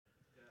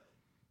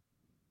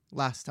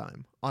last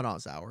time on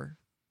Oz Hour?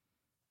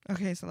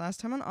 Okay, so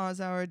last time on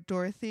Oz Hour,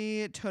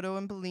 Dorothy, Toto,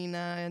 and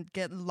Belina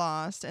get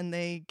lost, and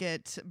they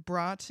get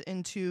brought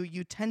into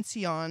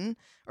Utension,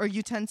 or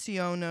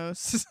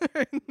Utensionos,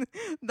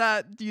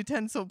 that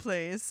utensil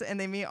place, and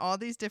they meet all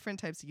these different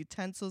types of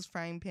utensils,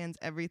 frying pans,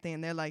 everything,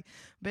 and they're like,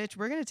 bitch,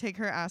 we're going to take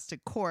her ass to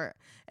court.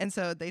 And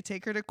so they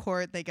take her to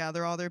court, they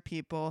gather all their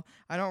people.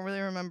 I don't really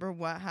remember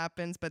what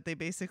happens, but they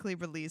basically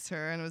release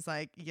her and was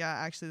like, yeah,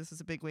 actually, this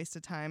was a big waste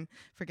of time.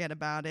 Forget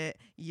about it.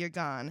 You're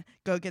gone.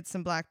 Go get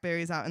some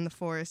blackberries out in the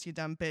forest, you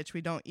dumb bitch.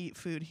 We don't eat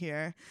food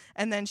here.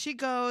 And then she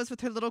goes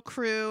with her little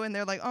crew, and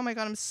they're like, oh my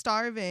God, I'm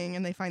starving.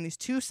 And they find these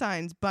two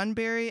signs,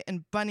 Bunberry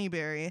and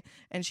Bunnyberry.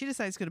 And she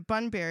decides to go to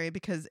Bunberry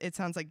because it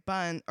sounds like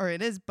bun, or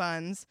it is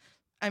buns.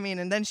 I mean,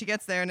 and then she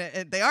gets there,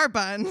 and they are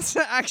buns.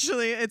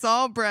 Actually, it's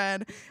all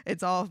bread.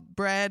 It's all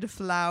bread,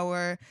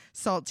 flour,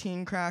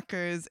 saltine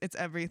crackers. It's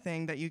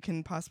everything that you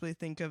can possibly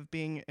think of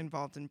being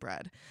involved in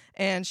bread.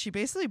 And she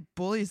basically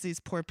bullies these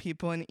poor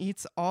people and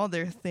eats all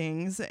their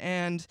things,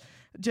 and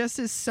just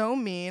is so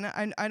mean.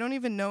 I don't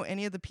even know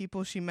any of the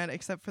people she met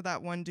except for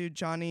that one dude,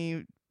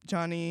 Johnny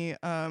Cakes,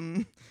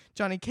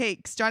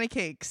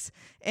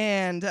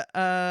 and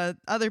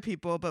other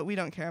people, but we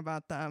don't care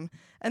about them.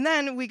 And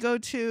then we go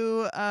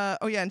to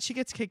and she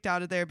gets kicked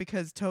out of there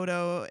because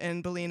Toto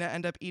and Belina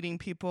end up eating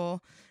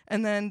people.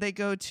 And then they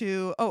go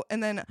to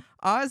and then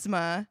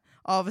Ozma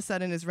all of a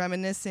sudden is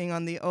reminiscing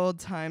on the old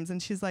times,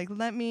 and she's like,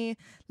 let me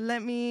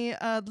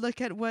look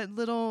at what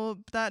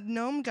that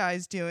gnome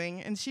guy's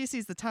doing. And she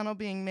sees the tunnel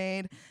being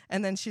made,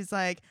 and then she's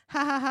like,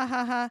 ha ha ha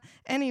ha ha,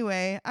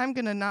 anyway, I'm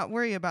gonna not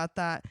worry about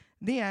that.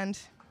 The end.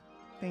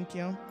 Thank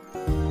you.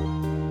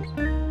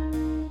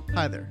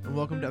 Hi there, and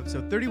welcome to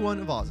episode 31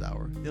 of Oz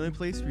Hour, the only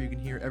place where you can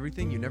hear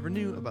everything you never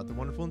knew about the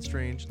wonderful and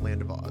strange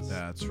land of Oz.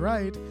 That's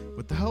right.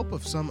 With the help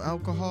of some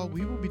alcohol,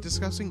 we will be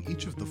discussing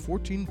each of the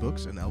 14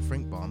 books in L.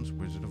 Frank Baum's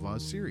Wizard of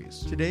Oz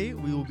series. Today,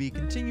 we will be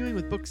continuing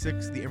with Book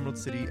 6, The Emerald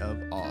City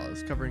of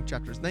Oz, covering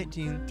chapters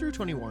 19 through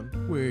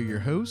 21. We're your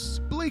hosts,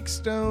 Blake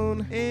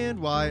Stone And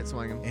Wyatt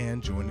Swangham.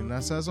 And joining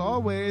us as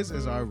always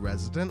is our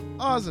resident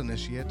Oz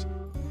initiate,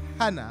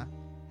 Hannah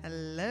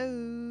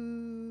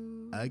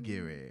Hello.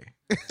 Aguirre.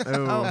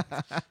 Oh,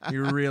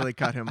 you really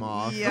cut him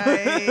off.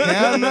 Yikes.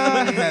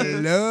 Hannah,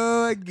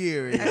 hello,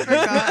 Aguirre. I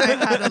forgot I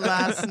had a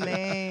last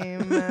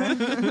name.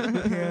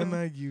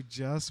 Hannah, you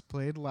just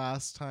played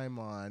last time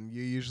on.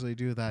 You usually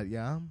do that,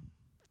 yeah?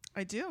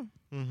 I do.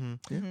 Mm-hmm.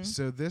 Mhm.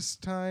 So this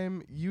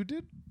time you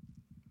did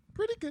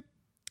pretty good.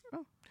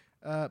 Oh.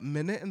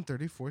 Minute and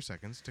 34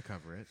 seconds to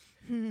cover it.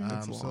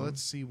 That's So long.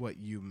 let's see what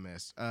you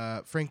missed.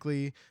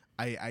 Frankly,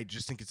 I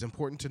just think it's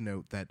important to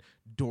note that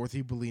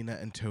Dorothy, Belina,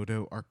 and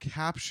Toto are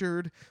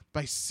captured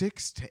by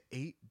 6 to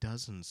 8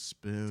 dozen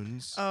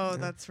spoons Oh,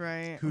 that's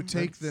right. who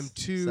take them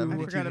to... 72 I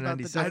forgot to about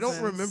the 96. I don't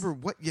dozens. remember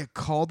what you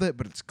called it,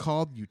 but it's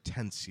called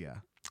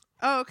Utensia.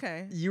 Oh,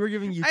 okay. You were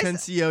giving I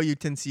Utencio.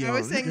 I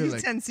was saying You're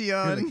like-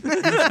 Utension.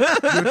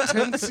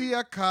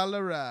 Utensia,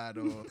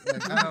 Colorado.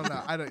 Like, I don't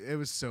know. It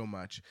was so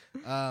much.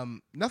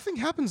 Nothing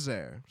happens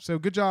there. So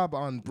good job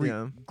on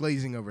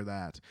glazing over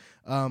that.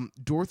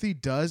 Dorothy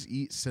does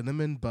eat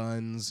cinnamon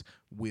buns,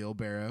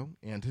 wheelbarrow,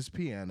 and his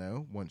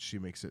piano once she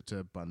makes it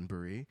to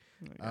Bunbury.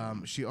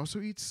 She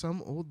also eats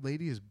some old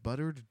lady's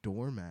buttered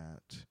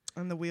doormat.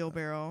 On the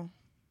wheelbarrow.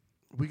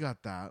 We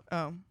got that.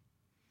 Oh.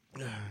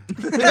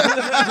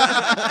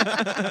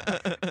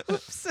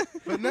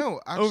 But no,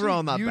 actually,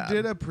 Overall, not you bad.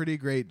 did a pretty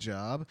great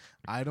job.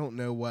 I don't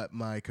know what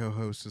my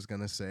co-host is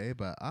going to say,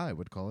 but I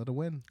would call it a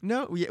win.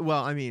 No,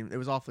 well, I mean, it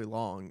was awfully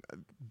long,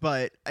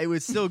 but it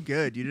was still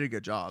good. You did a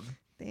good job.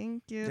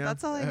 Thank you. Yeah.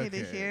 That's all I need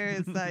to Okay. hear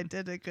is that I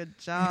did a good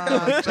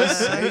job. Just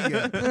say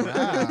you're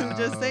proud.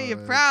 Just say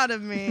you're proud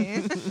of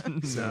me.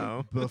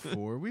 No.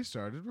 Before we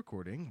started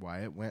recording,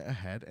 Wyatt went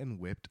ahead and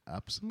whipped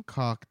up some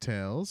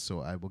cocktails, so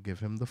I will give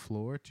him the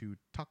floor to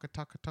talk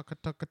about it, talk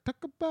about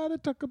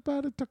it, talk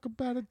about it, talk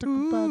about it.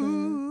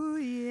 Ooh,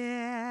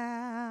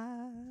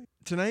 yeah.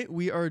 Tonight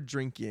we are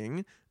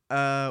drinking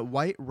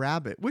White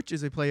Rabbit, which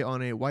is a play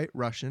on a White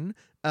Russian,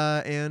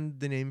 and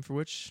the name for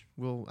which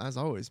will, as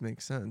always,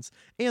 make sense.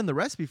 And the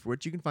recipe for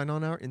which you can find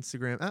on our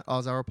Instagram at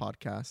OzHour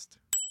Podcast.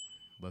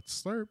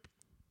 Let's slurp.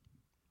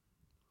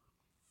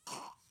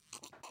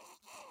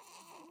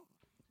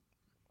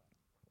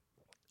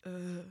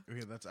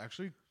 Okay, that's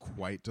actually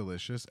quite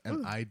delicious,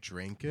 and I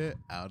drank it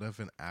out of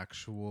an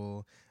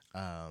actual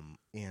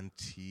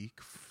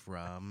antique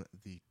from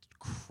the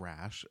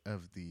crash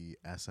of the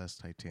SS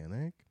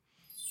Titanic.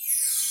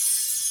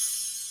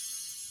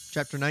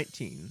 Chapter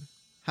 19,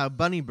 How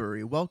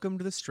Bunnybury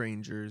Welcomed the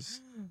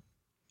Strangers.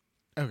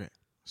 Okay,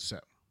 so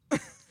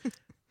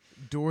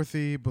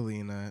Dorothy,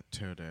 Belina,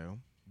 Toto,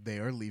 they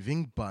are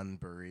leaving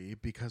Bunbury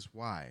because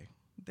why?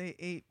 They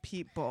ate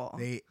people.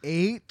 They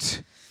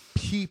ate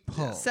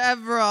people.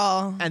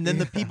 Several. And then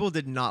the Yeah. people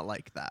did not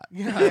like that.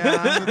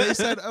 Yeah. So they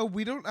said, "Oh,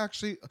 we don't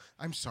actually.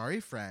 I'm sorry,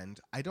 friend.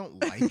 I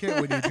don't like it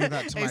when you do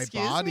that to my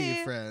Excuse body,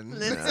 me? friend."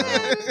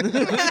 Listen.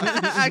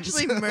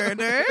 Actually,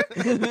 murder.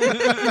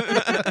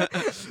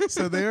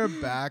 So they're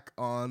back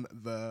on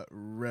the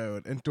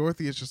road, and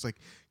Dorothy is just like,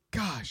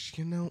 "Gosh,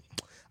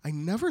 I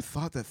never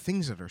thought that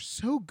things that are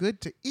so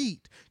good to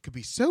eat could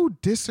be so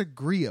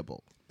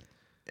disagreeable."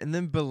 And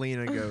then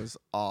Belina goes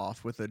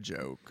off with a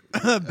joke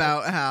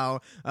about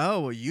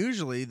how,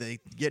 usually they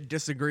get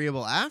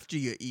disagreeable after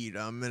you eat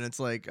them. And it's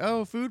like,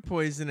 food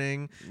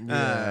poisoning.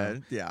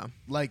 Yeah.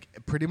 Like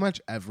pretty much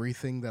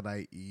everything that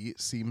I eat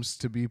seems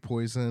to be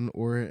poison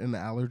or an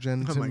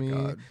allergen Oh to my me.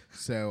 God.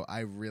 So I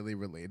really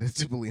related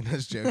to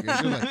Belina's joke.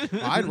 She's like,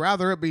 "I'd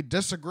rather it be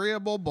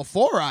disagreeable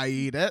before I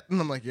eat it."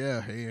 And I'm like,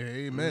 "Yeah,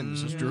 hey, amen,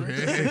 sister.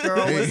 Hey,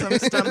 Girl hey. with some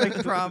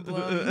stomach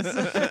problems.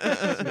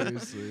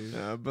 Seriously.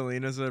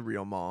 Belina's a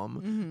real mom.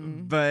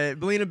 Mhm. But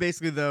Belina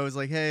basically, though, is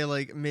like, hey,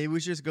 like, maybe we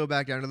should just go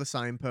back down to the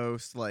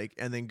signpost, like,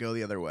 and then go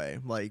the other way.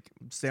 Like,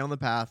 stay on the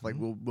path. Like,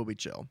 we'll be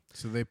chill.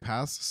 So they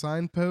pass the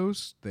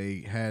signpost.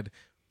 They head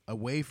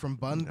away from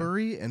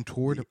Bunbury and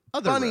toward The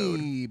other road.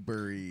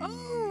 Bunnybury.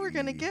 Oh, we're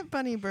gonna get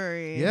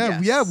Bunnybury. Yeah,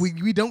 Yes.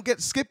 we don't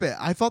skip it.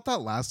 I thought that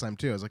last time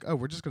too. I was like, "Oh,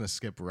 we're just gonna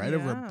skip right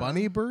over Yeah.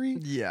 Bunnybury."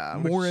 Yeah.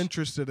 More which-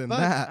 interested in but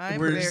that. I'm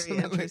We're very just,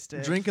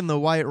 interested. drinking the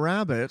white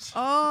rabbit.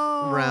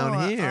 Oh,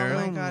 here. Oh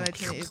my god, I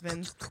didn't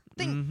even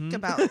think Mhm.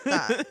 about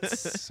that.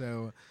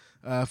 So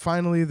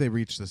finally, they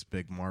reach this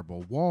big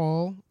marble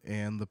wall,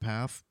 and the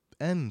path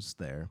ends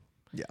there.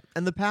 Yeah.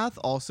 And the path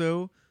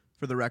also,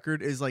 for the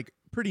record, is like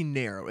pretty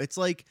narrow. It's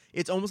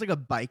almost like a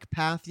bike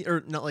path,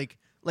 or not like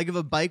if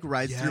a bike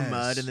rides through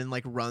mud Yes. and then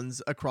like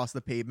runs across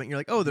the pavement. You're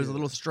like, oh, there's a Yeah.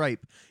 little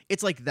stripe.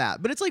 It's like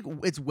that, but it's like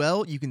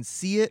you can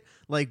see it.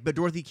 Like, but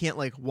Dorothy can't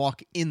like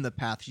walk in the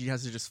path. She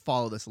has to just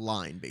follow this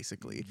line,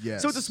 basically.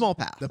 Yes. So it's a small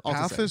path. The all to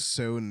path say. is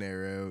so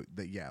narrow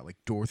that like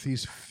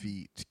Dorothy's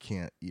feet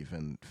can't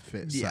even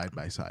fit Yeah. side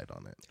by side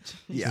on it.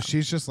 Yeah. So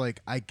she's just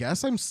like, I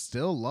guess I'm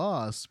still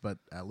lost, but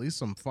at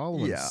least I'm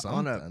following on a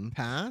something.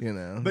 path.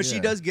 But She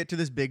does get to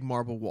this big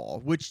marble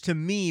wall, which to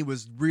me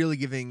was really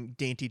giving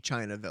Dainty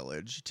China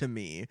Village to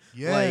me.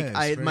 Yes, Like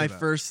very my much.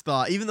 first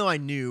thought, even though I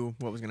knew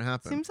what was going to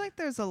happen. Seems like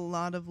there's a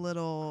lot of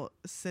little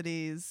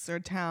cities or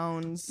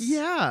towns.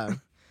 Yeah.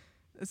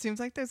 It seems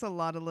like there's a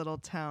lot of little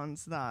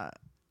towns that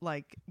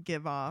like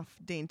give off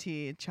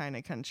dainty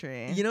China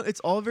country. You know, it's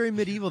all very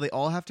medieval. They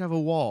all have to have a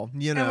wall,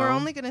 you know. And we're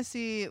only gonna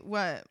see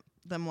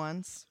them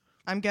once.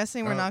 I'm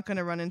guessing we're Oh. not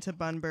gonna run into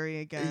Bunbury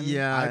again.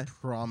 Yeah. I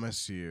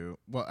promise you.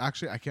 Well,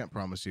 actually, I can't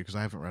promise you because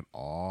I haven't read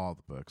all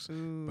the books.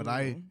 But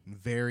I Ooh.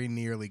 very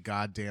nearly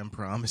goddamn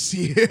promise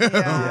you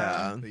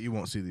Yeah. that you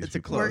won't see these It's a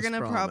people. We're close gonna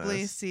probably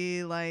promise.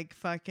 see like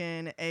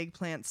fucking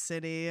Eggplant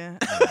City or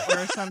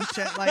some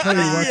shit like Tell you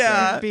that what,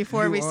 Yeah.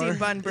 before you we see are-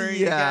 Bunbury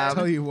Yeah. again.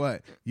 Tell you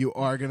what, you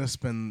are gonna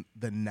spend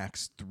the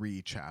next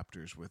 3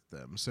 chapters with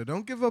them, so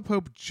don't give up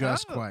hope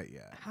just Oh. quite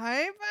yet.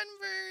 Hi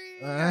Bunbury.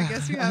 I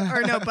guess we have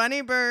or no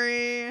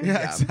Bunnybury.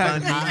 Yeah, exactly.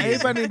 Bunny. Hi,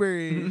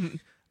 Bunnybury.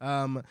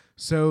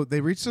 So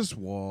they reach this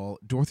wall.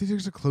 Dorothy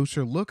takes a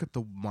closer look at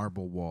the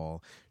marble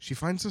wall. She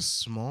finds a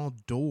small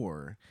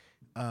door.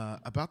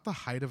 About the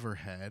height of her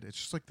head. It's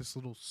just like this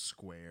little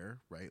square,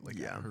 right? Like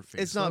Yeah. at her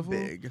face It's not level.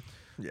 big.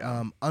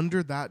 Yeah.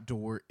 Under that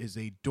door is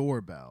a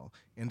doorbell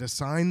and a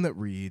sign that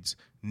reads,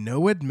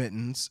 "No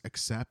admittance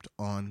except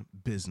on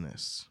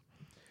business."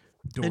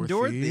 And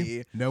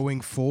Dorothy-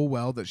 knowing full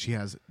well that she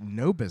has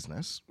no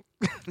business.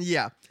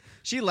 Yeah.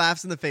 She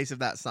laughs in the face of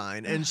that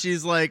sign and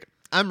she's like,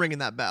 I'm ringing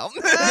that bell.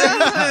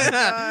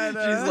 God,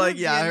 She's like,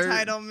 yeah, the her-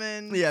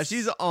 entitlement. Yeah,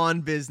 she's on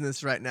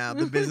business right now.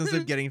 The business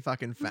of getting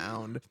fucking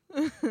found.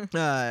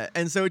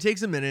 And so it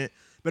takes a minute,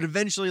 but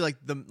eventually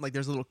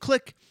there's a little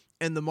click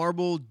and the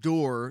marble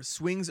door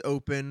swings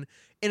open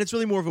and it's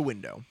really more of a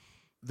window.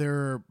 There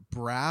are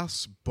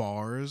brass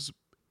bars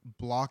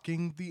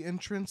blocking the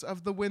entrance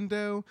of the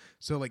window.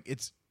 So like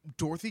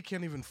Dorothy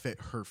can't even fit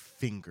her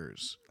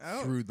fingers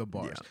Oh. through the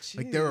bars. Yeah.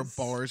 Like there are Jeez.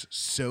 bars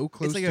so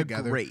close It's like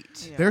together. a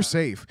grate. Yeah. They're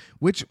safe,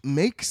 which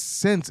makes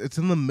sense. It's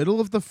in the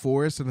middle of the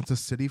forest and it's a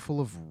city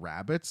full of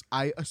rabbits,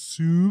 I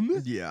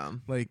assume. Yeah,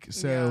 Like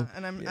so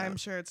Yeah, and yeah. I'm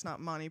sure it's not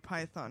Monty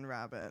Python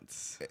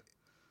rabbits.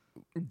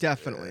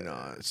 definitely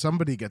not.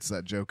 somebody gets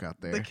that joke out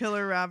there. The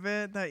killer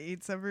rabbit that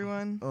eats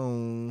everyone.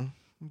 Oh,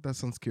 that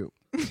sounds cute.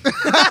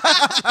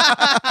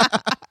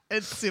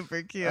 It's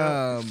super cute.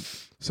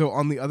 So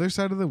on the other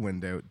side of the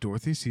window,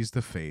 Dorothy sees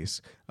the face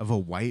of a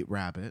white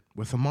rabbit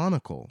with a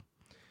monocle.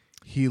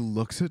 He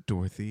looks at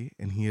Dorothy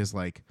and he is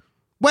like,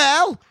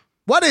 "Well,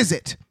 what is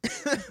it?"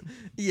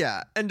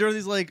 Yeah, and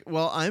Dorothy's like,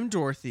 well, I'm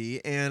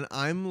Dorothy and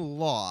I'm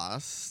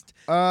lost.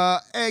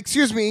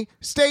 Excuse me,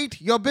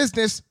 state your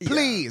business, Yeah.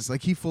 please.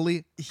 Like he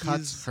fully cuts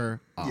He's- her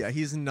off. Yeah,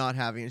 he's not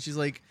having it. She's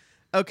like,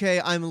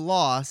 okay, I'm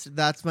lost.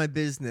 That's my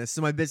business.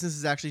 So my business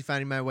is actually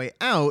finding my way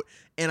out,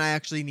 and I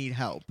actually need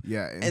help.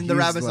 Yeah, And the he's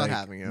rabbit's not like,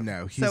 having it.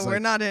 No, he's So we're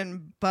like, not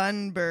in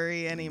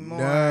Bunbury anymore.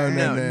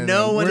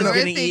 No one We're is not-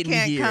 getting Dorothy eaten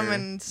can't here. come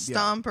and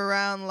stomp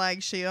around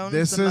like she owns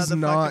This the is motherfucking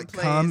not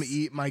place. come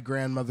eat my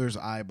grandmother's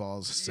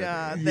eyeballs. City.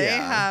 Yeah,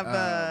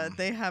 Yeah.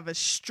 they have a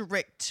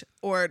strict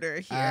order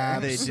here.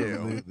 They do.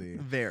 Absolutely.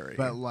 Very.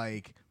 But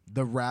like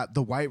the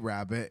white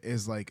rabbit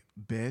is like,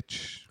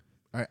 bitch.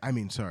 I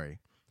mean, sorry,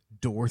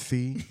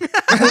 Dorothy.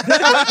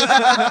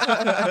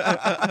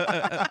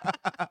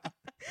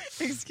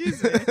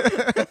 Excuse me.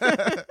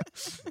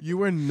 You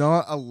were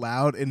not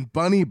allowed in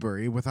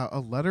Bunnybury without a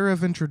letter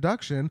of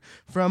introduction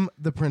from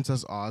the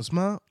Princess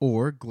Ozma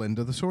or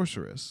Glinda the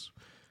Sorceress.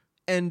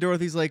 And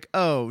Dorothy's like,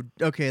 oh,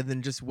 okay,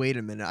 then just wait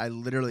a minute. I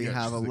literally Yeah,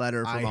 have a she's like,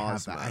 letter from I have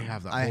Ozma. that. I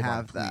have that. I Hold on,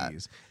 have that.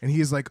 please. And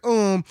he's like,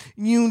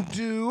 you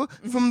do?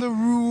 From the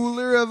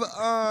ruler of Oz?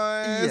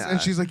 Yeah. And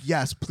she's like,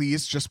 yes,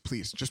 please, just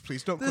please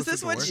don't close This the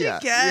is door. what she Yeah.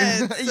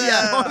 gets.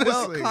 Yeah, well,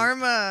 honestly.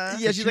 karma.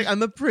 Yeah, she's like,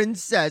 I'm a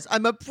princess.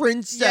 I'm a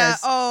princess. Yeah.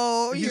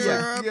 Oh, He's you're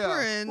like, a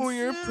prince. Oh,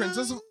 you're a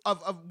princess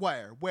of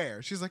where?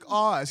 Where? She's like,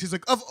 Oz. He's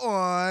like, of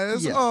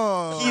Oz. Yeah.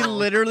 Oh. He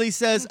literally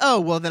says, oh,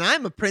 well, then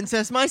I'm a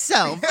princess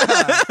myself.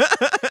 Yeah.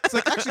 It's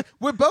like, actually,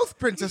 we're both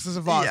princesses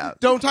of Oz. Yeah.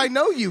 Don't I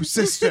know you,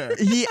 sister?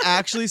 He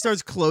actually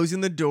starts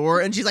closing the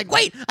door, and she's like,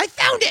 wait, I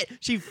found it.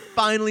 She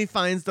finally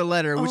finds the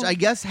letter, which Oh. I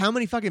guess how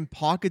many fucking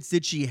pockets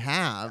did she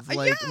have?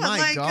 Like, yeah, my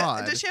like,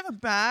 God. does she have a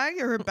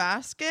bag or a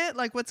basket?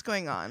 Like, what's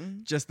going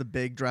on? Just the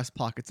big dress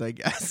pockets, I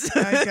guess.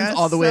 I guess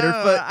All the way to her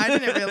so. foot. I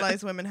didn't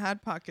realize women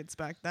had pockets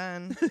back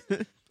then.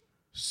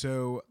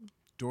 So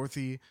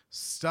Dorothy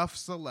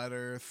stuffs the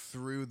letter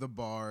through the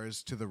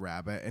bars to the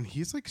rabbit, and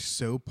he's like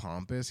so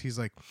pompous. He's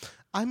like,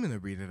 I'm going to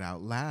read it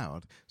out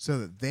loud so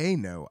that they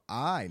know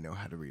I know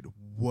how to read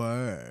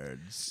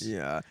words.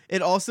 Yeah.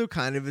 It also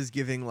kind of is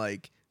giving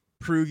like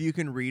prove you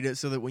can read it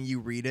so that when you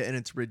read it and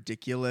it's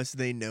ridiculous,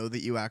 they know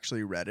that you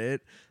actually read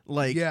it.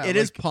 Like, Yeah, it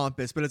is like-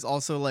 pompous, but it's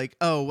also like,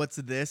 oh, what's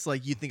this?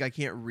 Like, you think I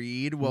can't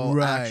read? Well,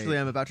 Right. actually,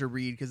 I'm about to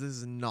read because this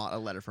is not a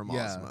letter from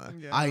Yeah. Ozma.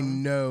 Yeah. I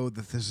know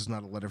that this is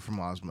not a letter from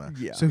Ozma.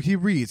 Yeah. So he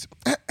reads,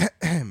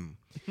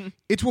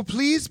 It will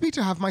please me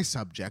to have my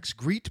subjects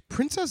greet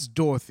Princess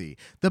Dorothy,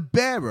 the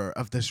bearer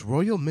of this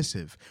royal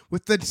missive,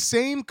 with the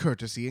same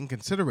courtesy and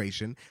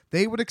consideration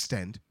they would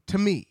extend to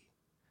me.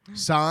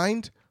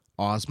 Signed,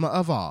 Ozma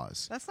of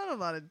Oz. That's not a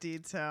lot of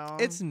detail.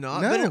 It's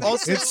not, No, but it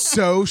also it's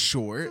so It's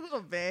short. a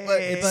little vague.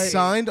 But it's But-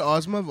 signed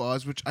Ozma of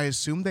Oz, which I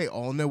assume they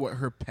all know what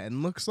her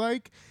pen looks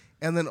like,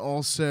 and then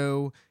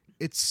also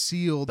it's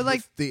sealed But,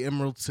 like- with the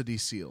Emerald City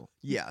seal.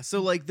 yeah.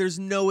 So like, there's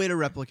no way to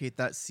replicate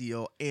that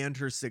seal and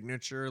her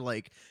signature.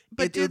 Like,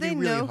 But it do would be they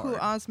really know who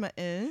hard. Ozma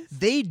is?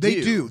 They do.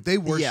 They do. They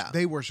worship. Yeah.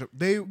 They worship.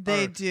 They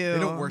They do. They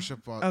don't do.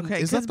 worship.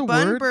 Okay, is because that the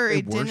word?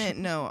 Bunbury They worship-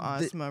 didn't know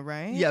Ozma,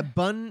 right? Yeah,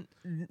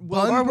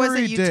 well, Or was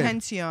Bunbury it did.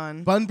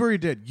 Utension? Bunbury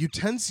did.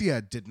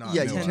 Utensia did not.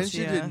 yeah, know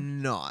Utensia. Utensia Ozma. did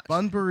not.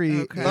 Bunbury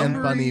Okay. and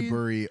Bunbury-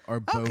 Bunnybury are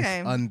both Okay.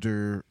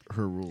 under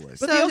her rule. But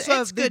so they also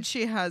it's have- good they-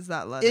 she has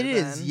that letter. It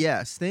is, then.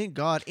 yes, thank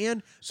God.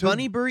 And So-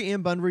 Bunnybury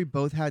and Bunbury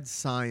both had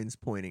signs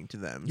pointing to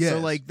them. Yes. So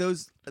like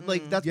those,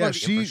 like that's Yeah, part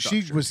of the she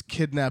infrastructure. was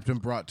kidnapped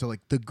and brought to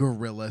like the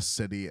gorilla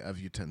city of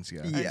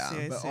Utensia. Yeah,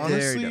 I But see.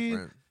 honestly, very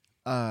different.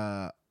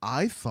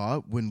 I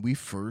thought when we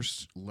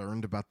first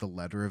learned about the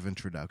letter of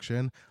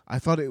introduction, I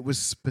thought it was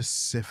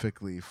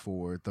specifically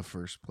for the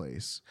first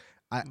place.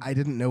 I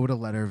didn't know what a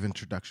letter of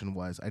introduction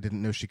was. I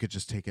didn't know she could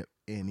just take it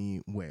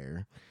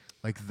anywhere.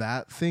 Like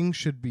that thing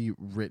should be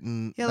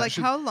written. Yeah, that like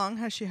should- how long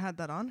has she had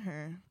that on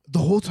her? the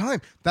whole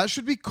time that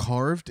should be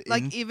carved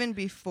Like in. even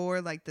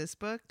before like this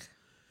book,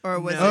 or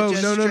was No. it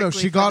just Oh, no.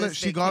 strictly She for got this it-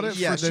 she got it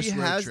vacation? Yeah, for this she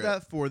road has trip.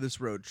 that for this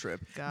road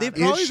trip. Got They've it.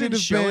 probably should been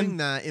have showing been-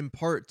 that in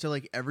part to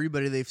like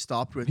everybody they've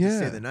stopped with to Yeah.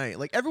 stay the night.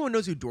 Like everyone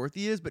knows who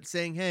Dorothy is, but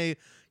saying, "Hey,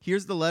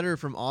 here's the letter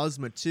from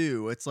Ozma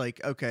too." It's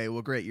like, okay,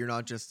 well, great, you're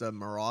not just a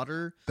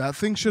marauder. That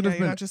thing should Yeah, have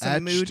you're been not just a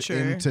etched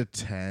moocher. into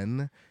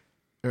 10.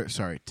 Or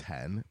sorry,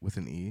 10 with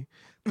an E.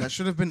 That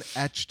should have been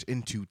etched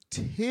into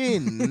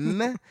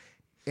tin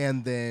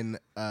and then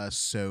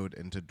sewed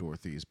into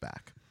Dorothy's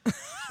back.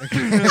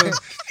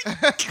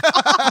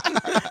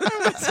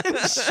 I wasn't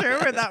sure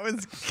where that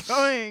was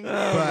going.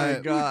 Oh my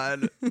But-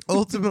 God.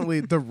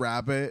 Ultimately, the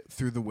rabbit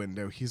through the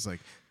window, he's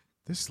like,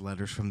 this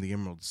letter's from the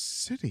Emerald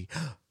City.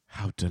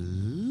 How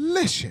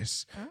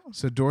delicious. Oh.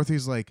 So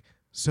Dorothy's like,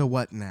 so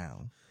what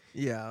now?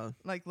 Yeah.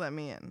 Like, let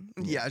me in.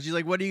 Yeah, she's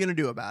like, "What are you gonna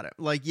do about it?"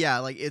 Like, yeah,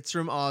 like it's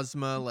from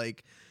Ozma,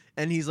 like,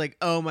 and he's like,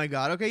 "Oh my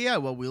God, okay, yeah,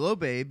 well, we'll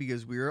obey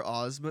because we're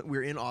Ozma,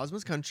 we're in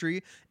Ozma's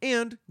country,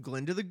 and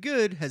Glinda the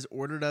Good has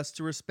ordered us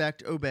to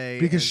respect, obey,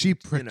 Because and, she you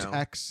know."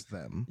 protects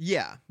them.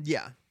 Yeah,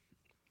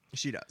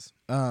 she does.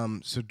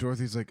 So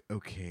Dorothy's like,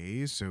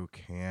 okay, so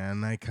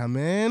can I come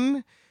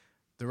in?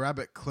 The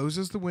rabbit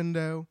closes the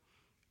window.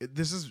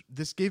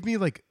 This gave me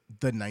like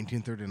the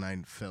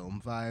 1939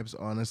 film vibes,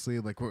 honestly,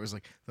 like where it was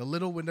like the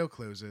little window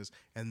closes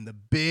and the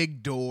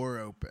big door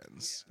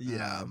opens.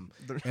 Yeah.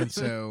 And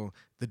so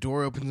the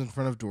door opens in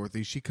front of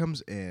Dorothy. She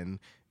comes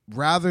in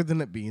rather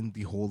than it being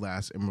the whole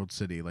ass Emerald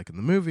City like in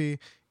the movie,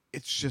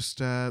 it's just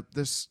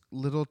this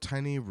little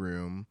tiny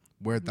room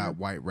where that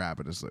white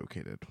rabbit is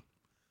located.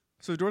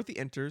 So Dorothy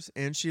enters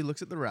and she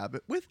looks at the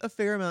rabbit with a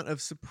fair amount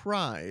of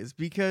surprise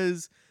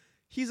because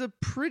he's a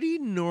pretty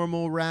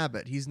normal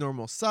rabbit. He's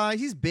normal size.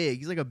 He's big.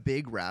 He's like a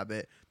big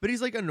rabbit, but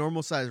he's like a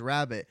normal size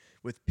rabbit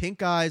with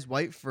pink eyes,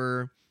 white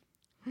fur.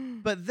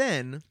 But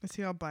then, Is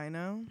he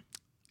albino?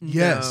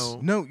 Yes.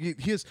 No, he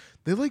is.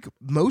 They like,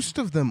 most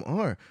of them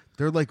are.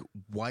 They're like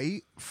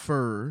white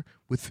fur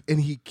with,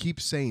 and he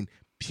keeps saying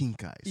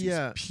pink eyes.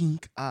 Yeah. These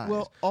pink eyes.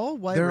 Well, all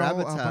white They're all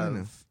rabbits albino.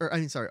 have, or I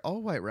mean, sorry,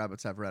 all white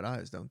rabbits have red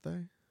eyes, don't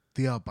they?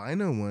 The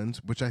albino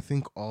ones, which I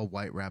think all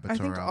white rabbits I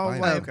think are all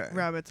albino. white Okay.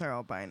 rabbits are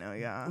albino.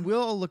 Yeah.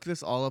 We'll look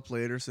this all up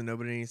later, so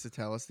nobody needs to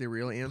tell us the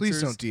real answers.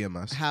 Please don't DM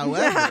us.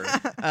 However,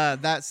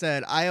 that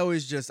said, I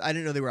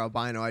didn't know they were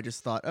albino. I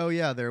just thought, oh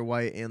yeah, they're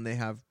white and they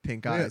have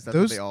pink Yeah, eyes. That's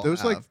those what they all those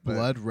have. like but-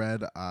 blood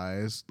red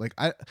eyes. Like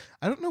I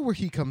don't know where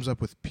he comes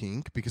up with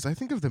pink because I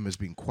think of them as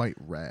being quite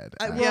red.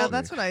 I- Yeah, well,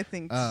 that's what I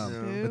think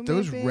too. But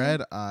those maybe.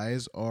 red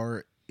eyes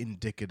are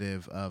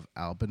indicative of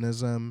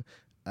albinism,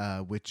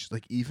 which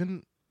like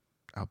even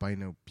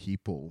albino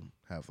people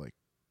have like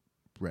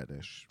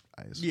reddish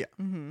eyes. Yeah.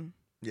 Mm-hmm.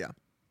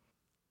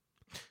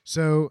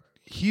 So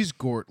he's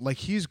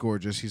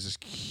gorgeous. He's this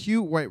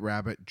cute white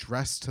rabbit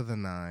dressed to the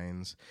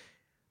nines.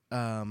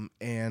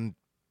 And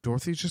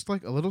Dorothy's just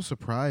like a little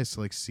surprised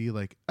to like see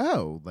like,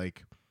 oh,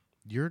 like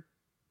you're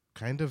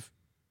kind of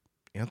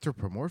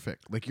anthropomorphic.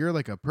 Like you're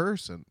like a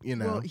person, you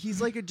know. Well, he's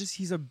like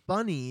he's a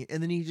bunny,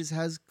 and then he just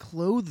has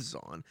clothes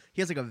on.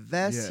 He has like a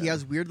vest. He Yeah.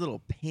 has weird little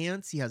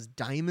pants. He has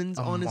diamonds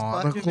A on his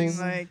monocle. buttons.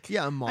 Like,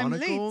 Yeah, a I'm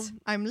monocle. late.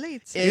 I'm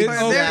late. Exactly. For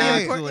a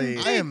very Exactly.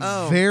 important I am date.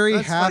 Oh, very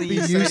that's funny happy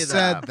you you say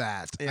said that.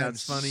 that. Yeah, I'm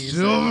it's funny you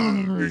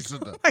so say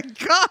said that. Oh my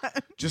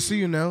god. Just so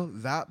you know,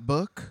 that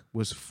book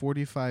was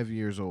 45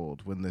 years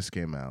old when this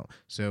came out.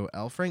 So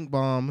L. Frank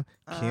Baum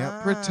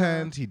can't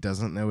pretend he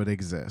doesn't know it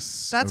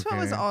exists. That's what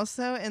was okay?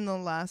 also in the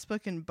last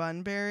book in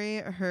Bunbury,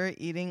 her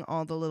eating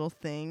all the little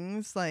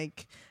things.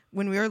 Like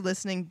when we were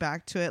listening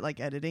back to it,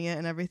 like editing it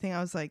and everything, I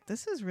was like,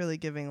 this is really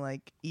giving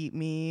like eat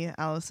me,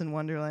 Alice in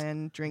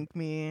Wonderland, drink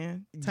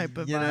me type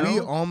of You vibe. know? We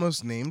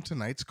almost named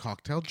tonight's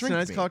cocktail Drink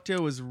Tonight's Me.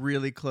 cocktail was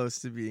really close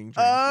to being.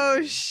 Oh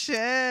drink-free. shit.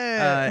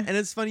 And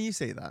it's funny you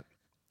say that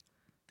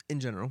in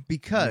general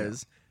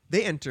because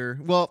they enter.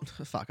 Well,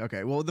 fuck.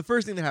 Okay. Well, the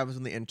first thing that happens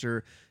when they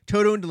enter,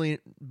 Toto and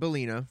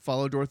Bellina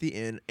follow Dorothy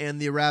in, and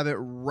the rabbit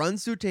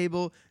runs to a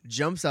table,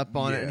 jumps up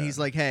on it, and Yeah. he's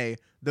like, "Hey,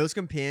 those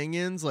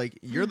companions, like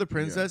you're the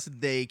princess.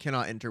 They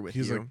cannot enter with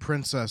He's you." like,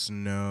 Princess,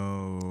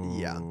 no.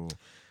 Yeah.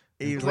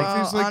 And He's well,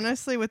 Dorothy's like,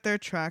 honestly, with their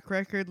track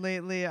record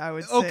lately, I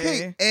would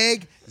okay, say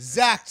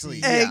exactly.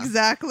 Yeah.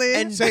 exactly.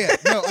 And- Say it.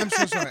 No, I'm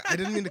so sorry. I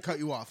didn't mean to cut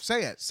you off.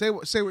 Say it. Say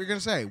what you're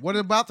gonna say. What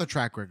about the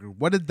track record?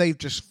 What did they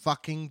just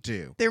fucking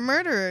do? they're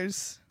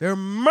murderers. They're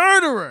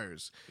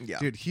murderers. Yeah.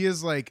 Dude, he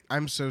is like,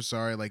 I'm so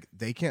sorry. Like,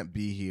 they can't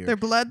be here. They're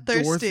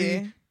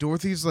bloodthirsty.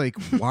 Dorothy's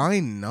like, why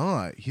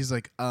not? He's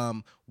like,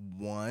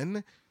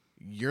 one,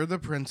 you're the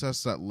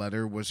princess. That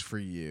letter was for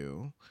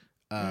you.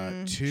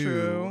 Two,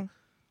 True.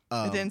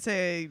 um, It didn't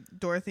say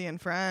Dorothy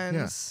and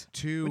friends,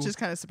 two, which is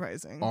kind of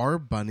surprising. our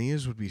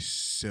bunnies would be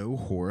so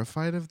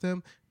horrified of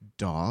them.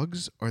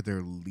 Dogs are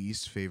their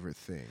least favorite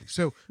thing.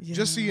 So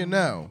just so you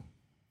know,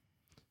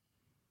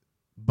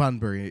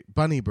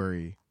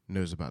 Bunnybury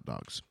knows about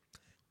dogs.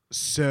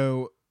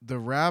 So the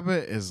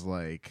rabbit is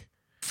like,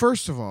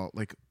 first of all,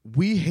 like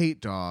we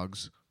hate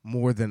dogs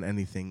more than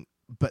anything.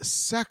 But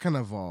second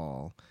of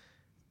all,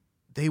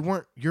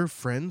 your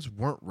friends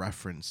weren't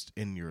referenced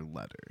in your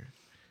letter.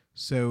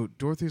 So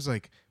Dorothy's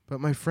like, but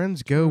my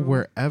friends go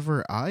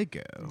wherever I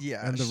go.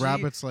 Yeah, And the she-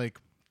 rabbit's like,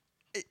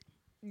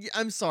 Yeah,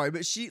 I'm sorry,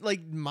 but she like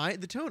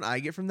the tone I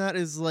get from that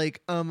is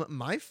like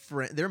my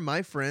friend, they're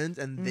my friends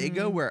and they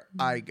go where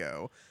I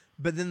go.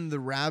 But then the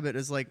rabbit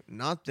is like,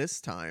 not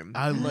this time.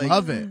 I Like,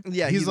 love it.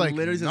 Yeah, He's he like,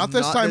 literally says, not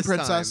this time,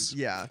 princess.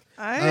 Yeah,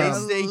 I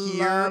stay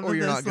here love or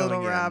you're this not going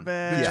little in.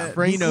 rabbit. Yeah,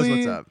 Frankly, he knows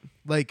what's up.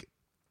 Like,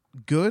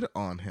 good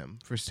on him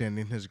for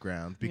standing his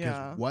ground because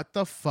Yeah. what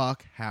the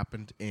fuck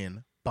happened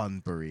in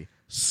Bunbury?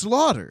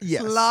 Slaughter.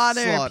 Yes,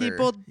 Slaughter.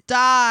 People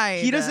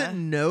died. He doesn't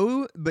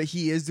know, but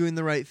he is doing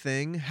the right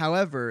thing.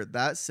 However,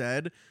 that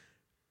said,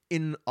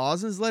 in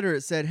Ozma's letter,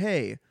 it said,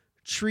 "Hey,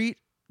 treat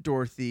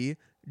Dorothy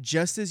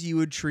just as you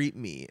would treat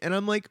me." And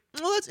I'm like,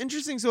 well, that's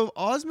interesting. So if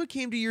Ozma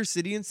came to your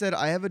city and said,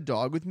 "I have a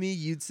dog with me,"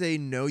 you'd say,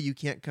 "No, you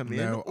can't come in,"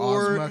 No,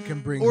 or Ozma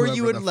can bring or whoever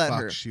you would the let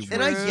fuck her. she And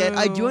wants.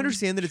 I do True,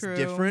 understand that it's true.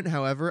 different.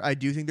 However, I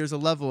do think there's a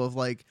level of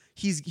like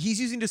he's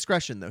using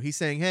discretion though. He's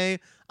saying, "Hey,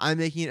 I'm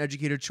making an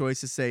educated choice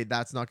to say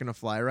that's not going to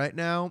fly right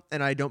now,"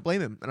 and I don't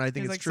blame him. And I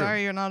think He's it's like, true.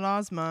 sorry, you're not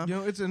Ozma. You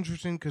know, it's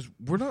interesting because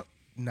we're not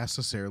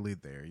necessarily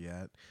there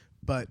yet.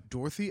 But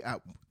Dorothy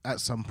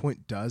at some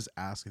point does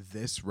ask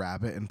this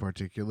rabbit in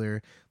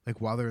particular, like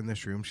while they're in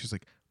this room, she's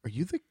like, "Are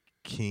you the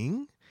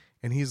king?"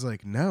 And he's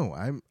like, "No,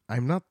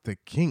 I'm not the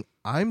king.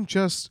 I'm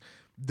just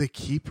the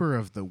keeper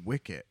of the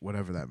wicket,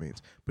 whatever that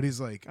means. But he's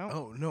like,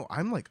 oh no,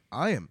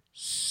 I am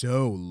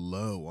so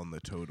low on the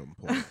totem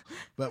pole.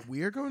 But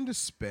we are going to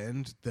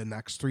spend the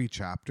next 3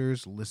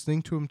 chapters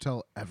listening to him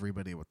tell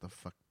everybody what the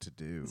fuck to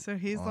do. So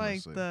he's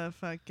honestly. like the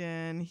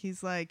fucking,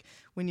 he's like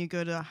when you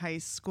go to high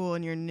school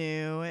and you're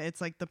new,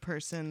 it's like the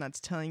person that's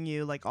telling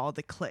you like all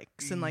the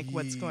cliques and like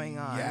what's going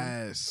on.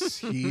 Yes,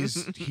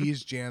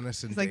 he's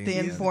Janice and He's like the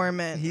Damien.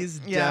 informant. He's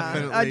yeah.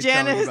 definitely Janice,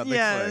 telling you about the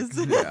yes.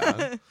 clique.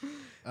 Yeah.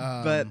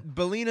 But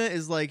Belina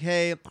is like,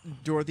 hey,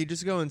 Dorothy,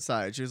 just go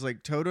inside. She was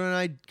like, Toto and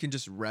I can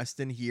just rest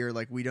in here.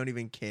 Like, we don't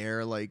even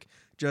care. Like,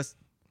 just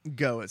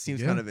go. It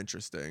seems kind of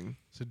interesting.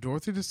 So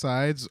Dorothy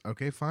decides,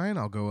 okay, fine,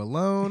 I'll go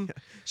alone.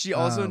 She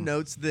also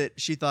notes that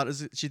she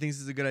thinks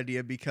it's a good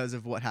idea because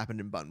of what happened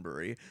in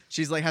Bunbury.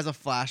 She's like, has a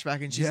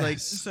flashback and she's like,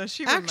 So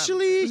she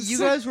actually, remembers. you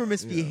guys were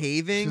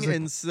misbehaving, She's like,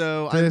 and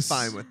so I'm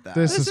fine with that.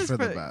 This is for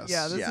the best.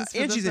 Yeah, this Yeah, is for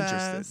and the she's best.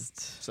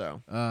 interested.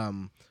 So,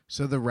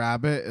 So the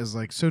rabbit is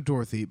like, so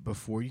Dorothy,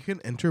 before you can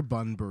enter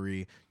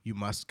Bunbury, you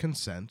must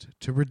consent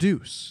to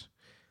reduce.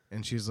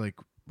 And she's like,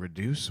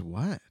 reduce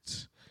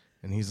what?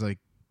 And he's like,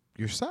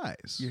 your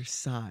size. your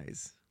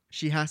size.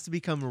 She has to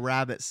become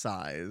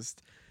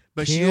rabbit-sized,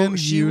 but Can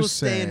she you will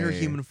stay in her say-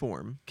 human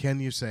form.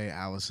 Can you say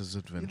Alice's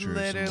Adventures?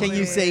 Literally. Can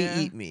you say Yeah.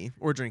 eat me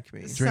or drink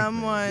me? me.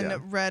 Someone Yeah.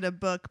 read a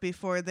book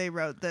before they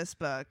wrote this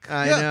book.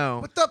 I know.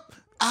 What the?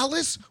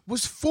 Alice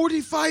was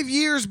 45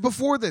 years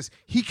before this.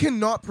 He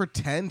cannot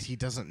pretend he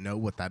doesn't know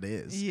what that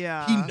is.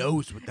 Yeah. He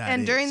knows what that is.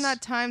 And during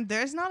that time,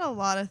 there's not a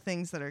lot of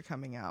things that are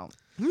coming out.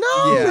 No.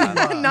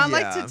 Yeah. Not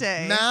like Yeah.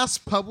 today. Mass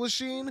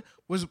publishing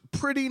was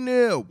pretty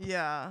new.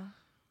 Yeah.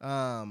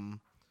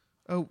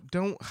 Oh,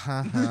 don't.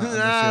 I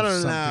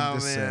don't know,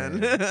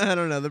 man. I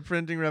don't know. The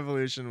printing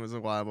revolution was a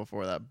while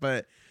before that.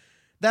 But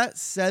that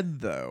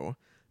said, though,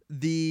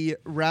 the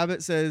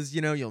rabbit says,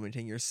 you'll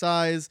maintain your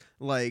size.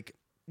 Like,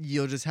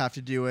 you'll just have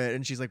to do it.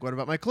 And she's like, what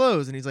about my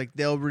clothes? And he's like,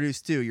 they'll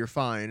reduce too. You're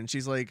fine. And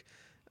she's like,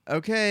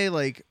 okay,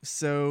 like,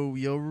 so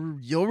you'll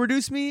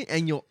reduce me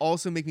and you'll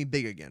also make me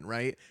big again,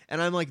 right?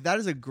 And I'm like, that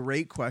is a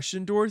great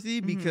question, Dorothy,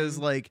 because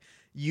like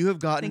you have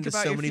gotten Think into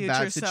about so your many future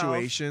bad self.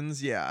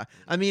 situations. Yeah.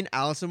 I mean,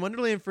 Alice in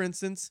Wonderland, for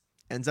instance,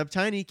 ends up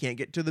tiny, can't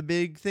get to the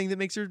big thing that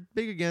makes her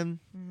big again.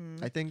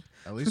 I think.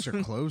 At least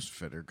her clothes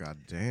fit her.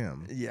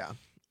 Goddamn. Yeah.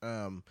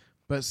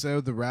 But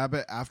so the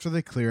rabbit, after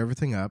they clear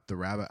everything up, the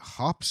rabbit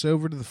hops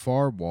over to the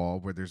far wall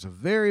where there's a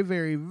very,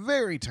 very,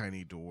 very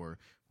tiny door,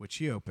 which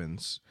he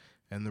opens,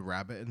 and the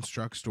rabbit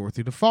instructs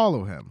Dorothy to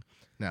follow him.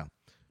 Now,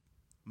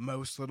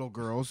 most little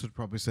girls would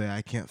probably say,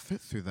 I can't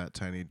fit through that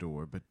tiny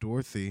door. But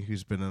Dorothy,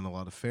 who's been in a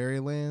lot of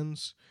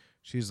fairylands,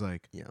 she's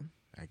like, Yeah.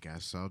 I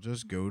guess I'll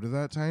just go to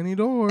that tiny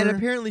door. And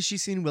apparently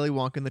she's seen Willy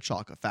Wonka in the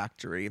Chocolate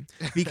Factory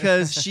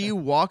because she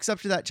walks up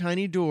to that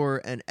tiny door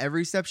and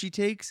every step she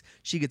takes,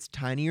 she gets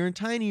tinier and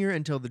tinier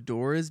until the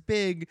door is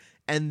big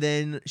and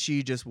then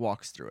she just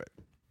walks through it.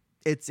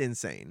 It's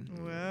insane.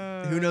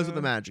 Whoa. Who knows what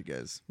the magic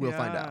is? We'll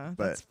find out.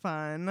 But That's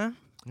fun.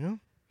 Yeah.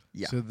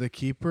 Yeah. So the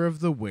keeper of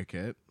the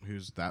wicket,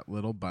 who's that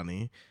little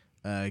bunny,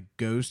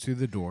 goes through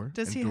the door.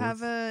 Does and he Dorothy-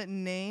 have a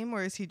name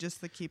or is he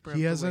just the keeper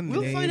He of has the a wicket?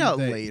 We'll name find out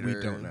that later. We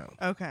don't know.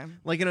 Okay.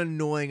 like an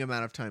annoying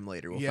amount of time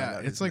later, we'll Yeah, find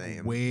out it's his like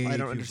name. way I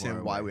don't too understand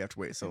far why away. we have to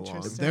wait so long.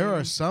 Interesting. There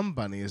are some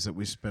bunnies that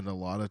we spend a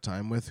lot of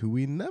time with who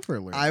we never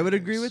learn. I would their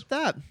agree names. with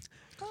that.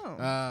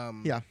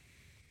 Oh. Yeah.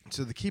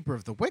 So the keeper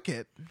of the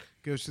wicket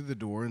goes through the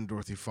door, and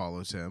Dorothy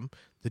follows him.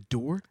 The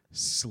door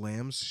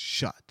slams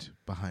shut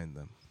behind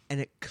them. And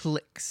it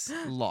clicks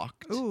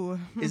locked. Ooh.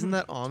 Isn't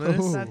that ominous?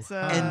 Oh. That's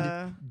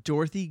And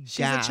Dorothy she's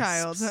a gasps.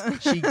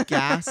 child. She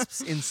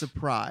gasps in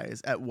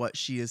surprise at what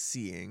she is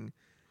seeing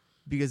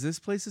because this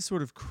place is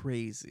sort of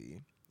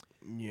crazy.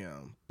 Yeah,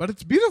 but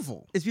it's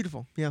beautiful. It's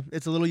beautiful. Yeah,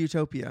 it's a little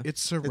utopia.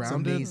 It's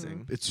surrounded.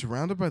 amazing. It's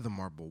surrounded by the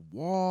marble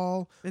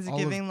wall. Is it all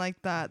of- giving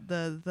like that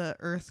the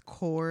Earth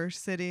core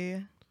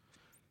city,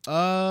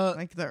 Uh,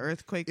 like the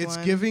earthquake it's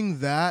one? giving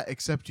that,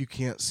 except you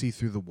can't see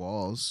through the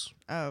walls.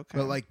 Oh, okay.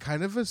 But like,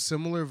 kind of a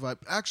similar vibe.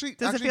 Actually,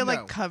 Does it actually, feel no.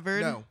 like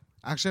covered? No,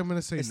 actually, I'm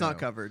gonna say it's no. not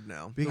covered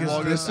now. Because the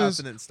wall this goes up is-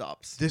 and then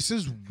stops. This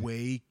is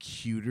way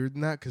cuter than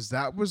that because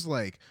that was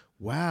like,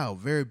 wow,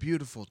 very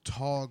beautiful,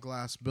 tall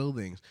glass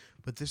buildings.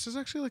 But this is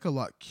actually like a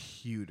lot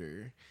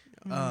cuter.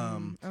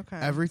 okay.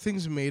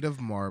 Everything's made of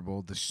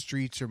marble. The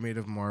streets are made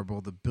of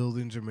marble. The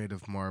buildings are made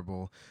of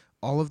marble.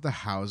 All of the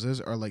houses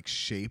are like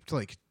shaped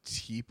like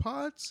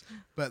teapots,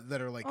 but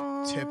that are like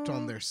tipped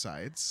on their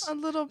sides. a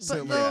little,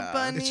 So, little yeah.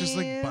 bunnies. It's just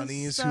like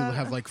bunnies who that-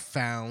 have like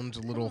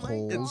found little my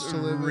holes It's to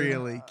live in.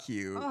 really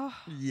cute. Oh,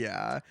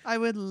 Yeah. I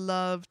would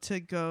love to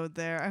go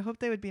there. I hope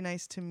they would be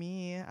nice to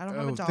me. I don't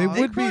have Oh, a dog. they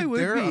They would be. probably would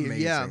They're be.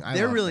 amazing. Yeah, I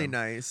they're love really them.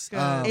 nice. Good.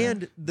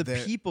 And the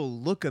they're- people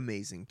look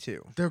amazing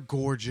too. They're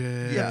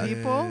gorgeous. Yeah. The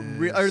people?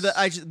 Or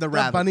the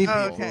rabbit bunny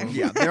people. people. Oh, okay.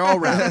 Yeah, they're all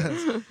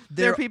rabbits.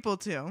 They're people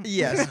too.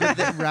 Yes, but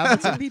they're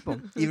rabbits and people,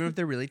 even if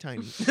they're really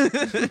tiny.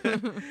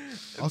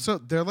 Also,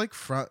 their like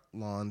front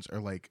lawns are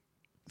like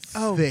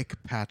Oh. thick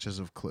patches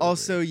of clover.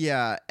 Also,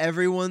 yeah,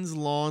 everyone's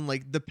lawn,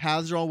 like the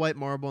paths are all white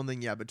marble, and then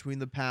between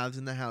the paths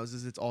and the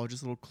houses, it's all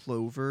just little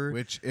clover.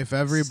 which if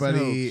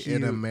everybody So in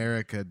cute.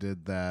 America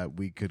did that,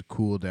 we could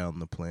cool down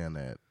the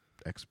planet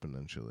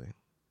exponentially.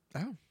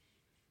 Oh,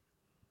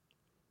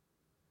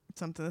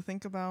 Something to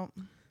think about.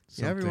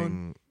 Yeah, everyone.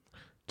 Something-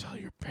 Tell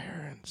your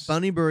parents.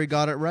 Bunnybury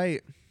got it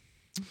right.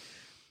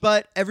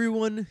 But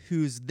everyone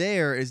who's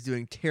there is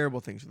doing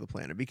terrible things for the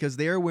planet because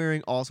they are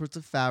wearing all sorts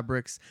of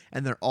fabrics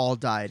and they're all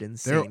dyed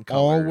insane They're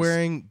all colors.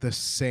 wearing the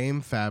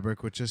same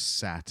fabric, which is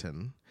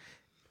satin.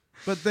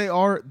 But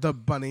the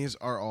bunnies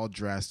are all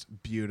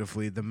dressed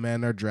beautifully. The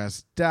men are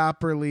dressed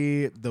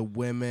dapperly. The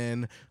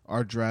women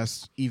are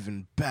dressed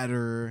even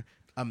better.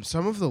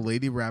 Some of the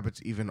lady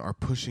rabbits even are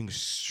pushing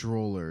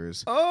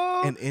strollers.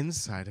 Oh, And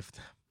inside of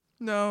them,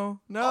 No.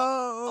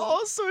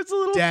 all sorts of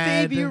little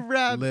dead baby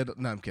rabbits.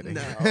 No, I'm kidding.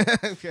 No.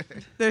 I'm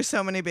kidding. There's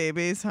so many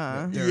babies,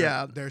 huh?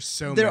 Yeah. There's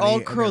so They're many. all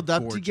and curled they're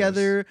up gorgeous.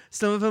 together.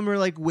 Some of them are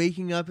like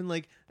waking up and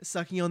like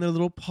sucking on their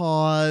little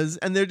paws,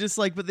 and they're just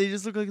like, but they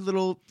just look like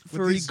little With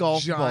furry these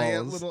golf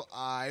giant balls. little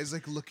eyes,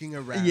 like looking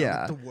around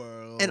Yeah. at the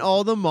world. And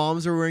all the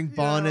moms are wearing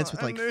bonnets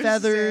with like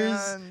feathers.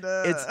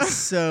 It's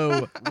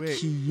so Wait,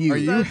 cute. are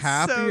you That's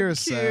happy so or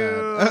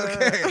sad?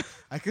 cute. Okay,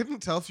 I couldn't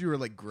tell if you were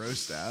like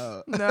grossed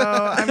out. No,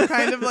 I'm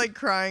kind of like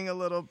crying a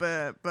little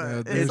bit, but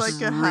No, it's like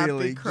a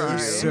really happy cry. They're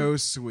so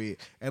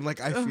sweet, and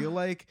like I feel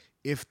like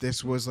if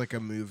this was like a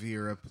movie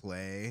or a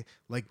play,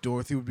 like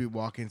Dorothy would be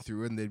walking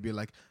through and they'd be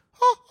like,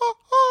 oh, oh,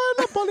 oh,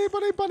 and a bunny,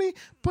 bunny, bunny,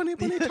 bunny,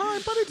 bunny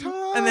time, bunny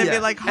time. And they'd be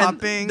like And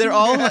hopping. They're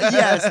all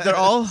yes, they're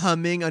all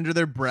humming under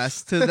their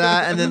breasts to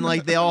that, and then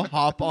like they all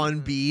hop on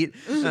beat.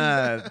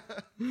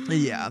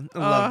 Yeah, I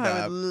love I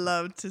that. would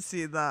love to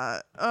see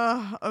that.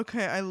 Oh,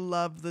 okay. I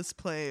love this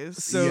place.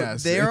 So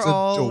yes, they're it's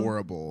all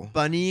adorable.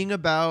 bunnying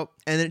about,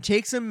 and it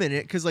takes a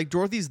minute because like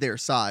Dorothy's their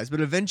size,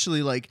 but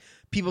eventually like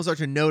people start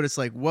to notice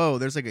like, whoa,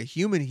 there's like a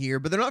human here,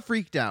 but they're not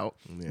freaked out.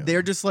 Yeah.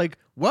 They're just like,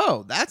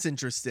 whoa, that's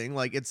interesting.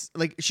 Like it's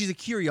like she's a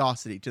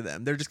curiosity to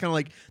them. They're just kind of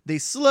like they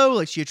slow,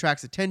 like she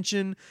attracts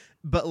attention,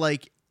 but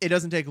like it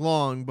doesn't take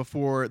long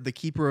before the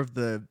keeper of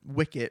the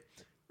wicket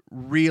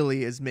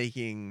really is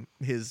making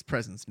his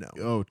presence known.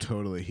 Oh,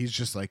 totally. He's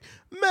just like,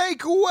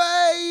 make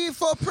way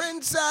for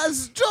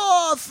Princess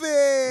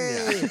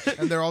Dorothy!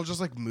 And they're all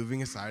just like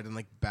moving aside and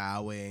like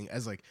bowing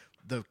as like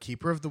the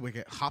keeper of the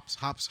wicket hops,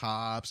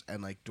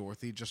 and like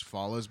Dorothy just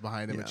follows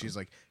behind him and Yeah. she's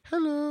like,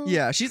 hello.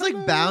 Yeah, she's like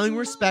hello, bowing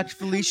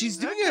respectfully. She's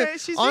doing Okay,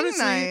 it she's being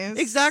honestly. nice.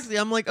 Exactly.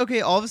 I'm like,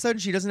 okay, all of a sudden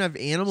she doesn't have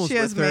animals She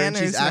with has her, and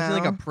she's manners acting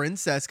like now. a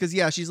princess. Because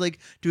yeah, she's like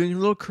doing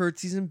little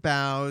curtsies and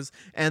bows,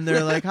 and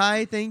they're like,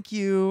 "Hi, thank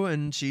you,"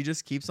 and she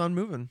just keeps on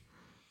moving.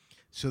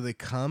 So they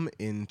come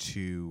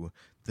into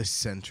the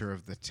center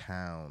of the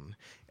town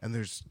and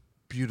there's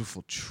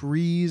beautiful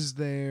trees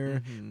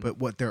there. Mhm. But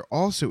what there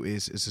also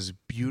is this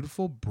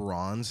beautiful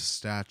bronze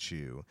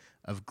statue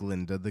of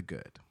Glinda the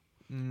Good.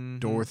 Mhm.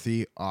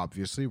 Dorothy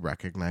obviously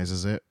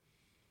recognizes it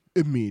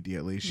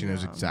immediately. She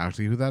knows Yeah.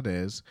 exactly who that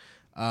is.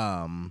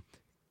 And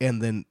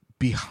then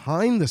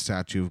behind the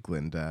statue of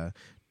Glinda,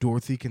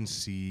 Dorothy can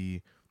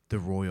see the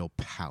royal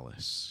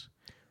palace,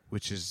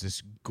 which is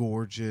this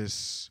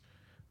gorgeous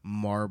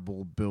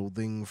marble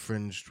building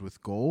fringed with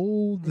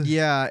gold.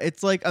 Yeah,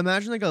 it's like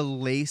imagine like a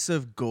lace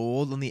of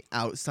gold on the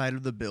outside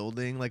of the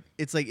building. Like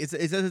it's like it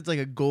says it's like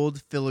a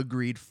gold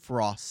filigreed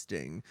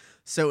frosting.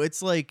 So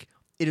it's like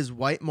it is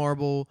white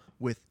marble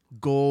with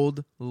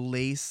gold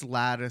lace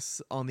lattice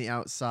on the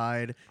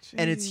outside,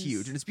 and it's Jeez.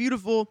 huge and it's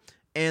beautiful.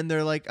 And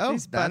they're like, "Oh,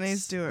 These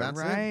bunnies do it that's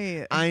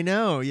right. I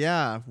know,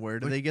 yeah. Where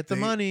do Like, they get the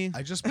money?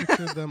 I just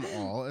pictured them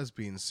all as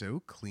being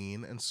so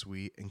clean and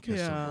sweet and Yeah.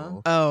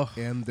 kissable. Oh,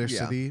 And their yeah.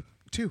 city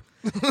too.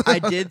 I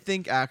did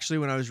think actually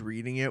when I was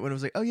reading it, when it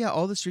was like, oh yeah,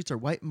 all the streets are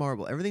white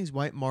marble, everything's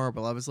white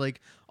marble. I was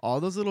like, all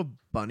those little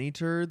bunny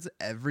turds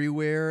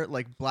everywhere,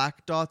 like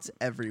black dots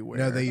everywhere.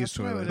 No, they use That's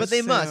what I would toilets. but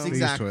they must assume. They use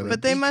exactly. toilets.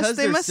 But they must- Because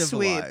they they're must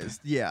sweep.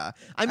 civilized. Yeah,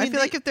 I mean, feel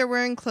like if they're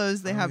wearing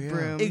clothes, they Oh, have yeah.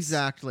 brooms.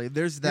 exactly.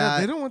 There's Yeah, that.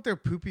 they don't want their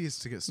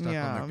poopies to get stuck on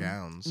Yeah. their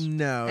gowns.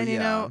 No, And you yeah,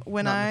 know,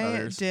 when not in I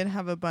feathers. did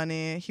have a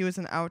bunny, he was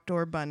an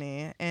outdoor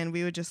bunny, and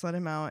we would just let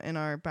him out in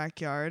our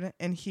backyard,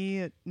 and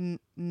he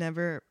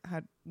never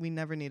had. We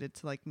never needed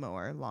to like mow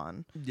our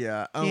lawn.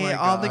 yeah, oh He my ate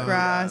all the God,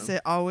 grass. yeah.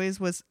 It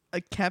always was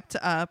kept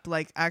up,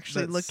 like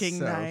actually That's looking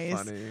so nice,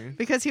 funny.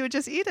 because he would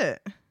just eat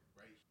it.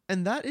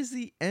 And that is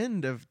the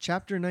end of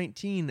chapter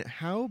 19.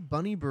 How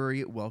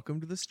Bunnybury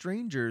welcomed the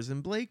strangers.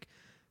 And Blake,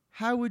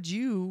 how would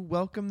you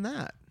welcome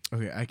that?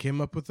 Okay, I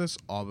came up with this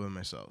all by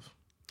myself.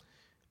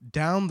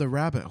 Down the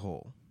rabbit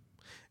hole.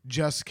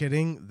 Just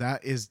kidding.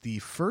 That is the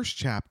first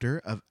chapter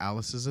of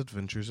Alice's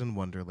Adventures in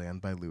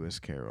Wonderland by Lewis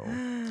Carroll.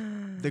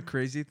 The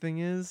crazy thing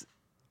is,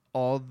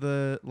 all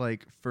the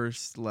like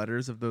first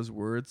letters of those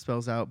words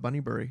spells out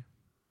Bunnybury.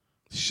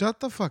 Shut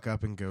the fuck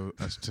up and go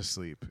to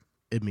sleep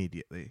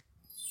immediately.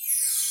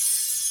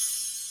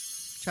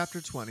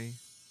 Chapter 20.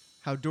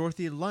 How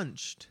Dorothy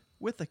lunched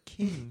with a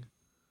king.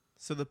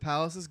 So the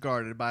palace is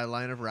guarded by a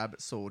line of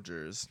rabbit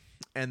soldiers,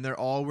 and they're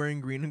all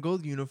wearing green and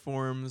gold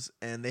uniforms,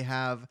 and they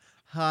have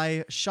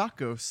high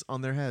shakos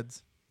on their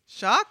heads.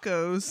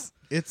 Shakos.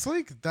 It's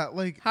like that,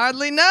 like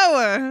Hardly know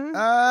her.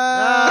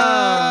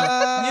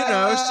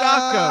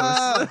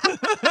 Shakos.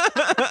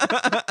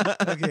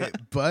 Okay,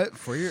 but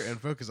for your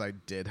info, because I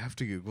did have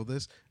to Google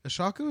this, a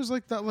shako is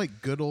like that,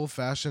 like good old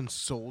fashioned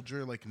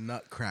soldier, like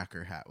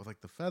nutcracker hat with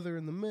like the feather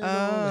in the middle, like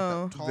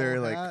Oh. that tall Very,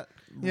 like, hat.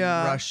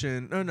 Yeah.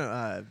 Russian. Oh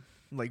no,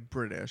 like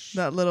British.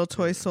 That little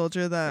toy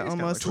soldier that He's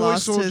kinda almost like-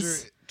 lost Soldier.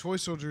 his. Toy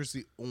soldier is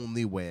the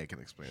only way I can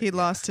explain it. He Yeah.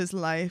 lost his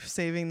life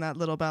saving that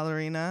little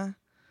ballerina,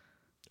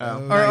 Oh,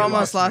 or now you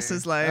almost lost me.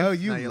 his life. Oh,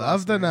 you Now you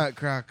love lost the me.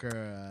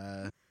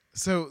 Nutcracker.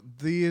 So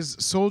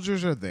these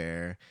soldiers are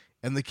there,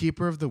 and the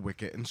keeper of the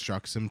wicket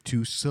instructs him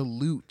to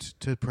salute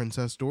to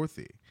Princess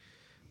Dorothy.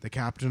 The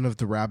captain of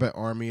the rabbit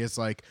army is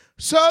like,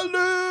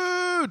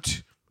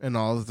 salute! And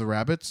all of the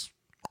rabbits,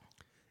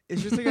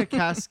 It's just like a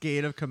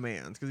cascade of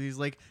commands because he's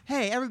like,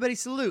 "Hey, everybody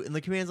salute," and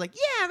the command's like,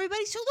 "Yeah,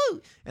 everybody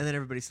salute," and then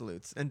everybody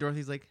salutes, and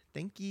Dorothy's like,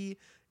 "Thank you,"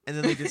 and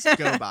then they just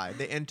go by.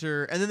 They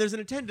enter, and then there's an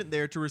attendant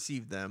there to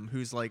receive them,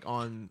 who's like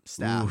on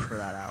staff Ooh. for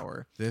that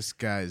hour. this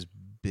guy's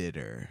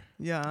bitter.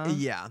 Yeah.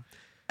 Yeah.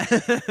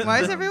 Why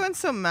is everyone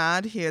so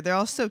mad here? They're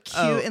all so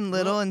cute and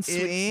little and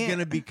sweet. It's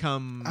gonna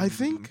become, I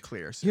think,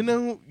 clear.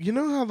 Soon. You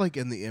know how like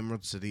in the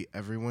Emerald City,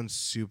 everyone's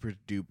super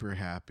duper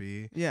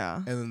happy, Yeah.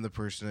 and then the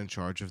person in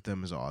charge of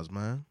them is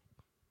Ozma.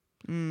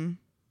 Mm.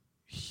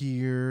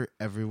 Here,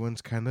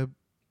 everyone's kind of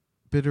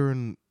bitter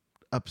and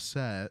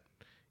upset,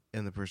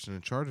 and the person in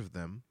charge of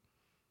them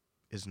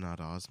is not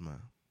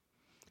Ozma.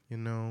 You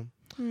know?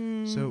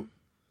 So,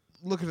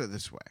 look at it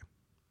this way.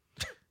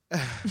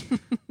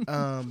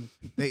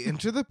 They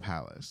enter the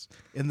palace,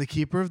 and the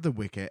keeper of the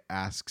wicket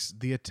asks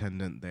the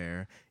attendant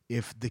there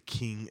if the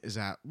king is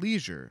at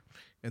leisure.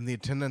 And the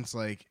attendant's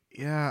like,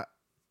 yeah,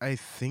 I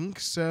think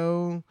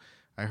so.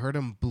 I heard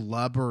him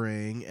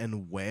blubbering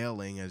and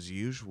wailing as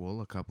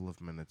usual a couple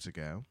of minutes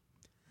ago.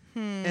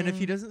 And if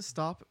he doesn't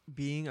stop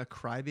being a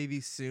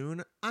crybaby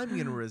soon, I'm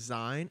gonna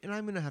resign and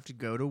I'm gonna have to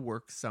go to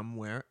work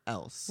somewhere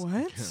else.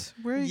 What?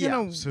 Where are you Yeah.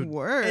 gonna So-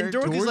 work? And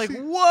Dorothy's like,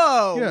 Dorothy-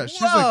 "Whoa, Yeah, she's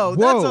whoa, like,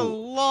 that's a "Whoa.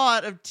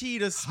 lot of tea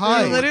to spill."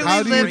 Hi, You literally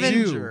how do you live in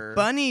do?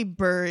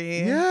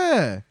 Bunnybury.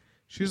 Yeah.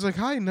 She's like,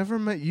 hi, never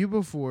met you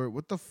before.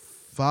 What the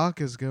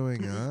fuck is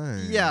going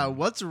on? Yeah,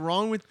 what's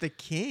wrong with the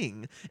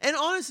king? And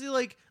honestly,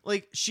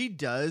 like she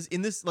does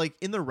in this, like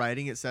in the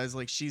writing, it says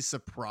like she's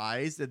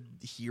surprised at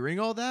hearing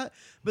all that.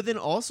 But then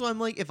also, I'm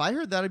like, if I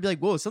heard that, I'd be like,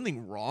 whoa, is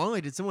something wrong?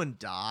 Like, did someone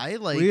die?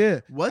 Like, Well, yeah.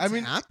 what's I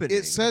mean, happening?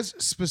 it says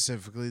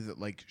specifically that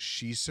like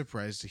she's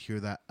surprised to hear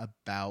that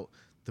about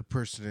the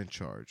person in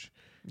charge.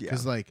 yeah.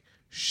 Because like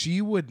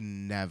she would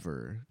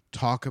never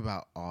talk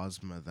about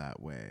Ozma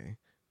that way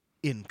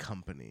in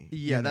company.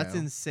 Yeah, you that's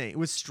know? insane.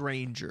 With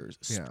strangers.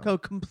 Yeah. A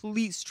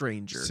complete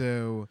stranger.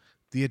 So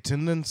the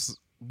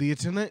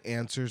attendant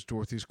answers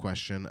Dorothy's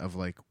question of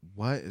like,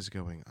 what is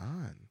going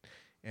on?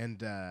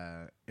 And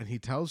he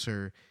tells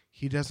her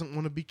he doesn't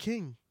want to be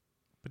king,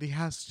 but he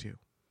has to.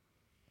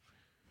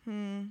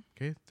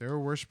 Okay, there are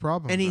worse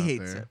problems. And he out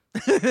hates there.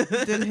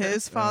 it. Did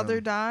his father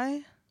Um,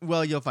 die?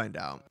 Well, you'll find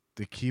out.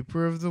 The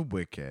keeper of the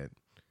wicket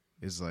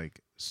is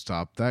like,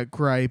 stop that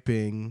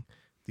griping.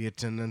 The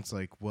attendant's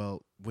like,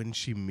 well, when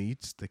she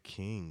meets the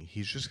king,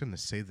 he's just going to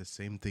say the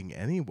same thing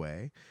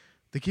anyway.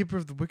 The keeper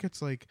of the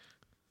wicket's like,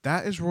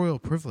 that is royal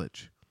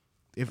privilege.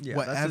 If Yeah,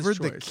 that's his whatever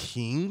the choice.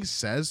 king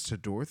says to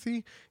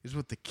Dorothy is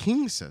what the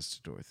king says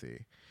to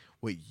Dorothy.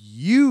 What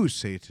you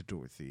say to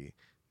Dorothy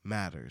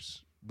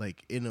matters,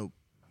 like in a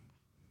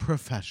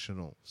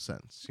professional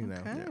sense, you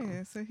know?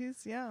 Okay, so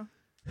he's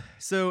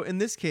So in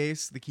this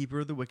case, the keeper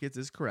of the wickets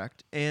is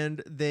correct,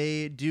 and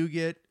they do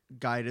get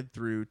guided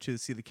through to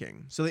see the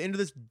king. So they enter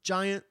this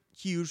giant,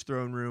 huge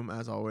throne room,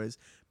 as always,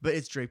 but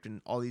it's draped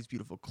in all these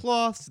beautiful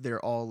cloths.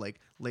 They're all like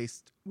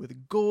laced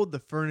with gold. The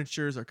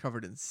furnitures are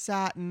covered in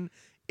satin.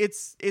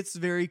 It's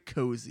very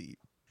cozy.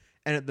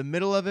 And at the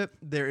middle of it,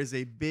 there is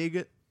a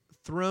big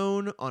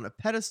throne on a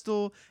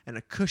pedestal and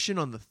a cushion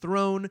on the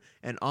throne,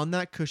 and on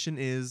that cushion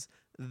is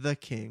the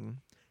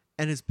king.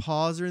 And his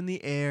paws are in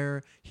the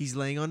air. He's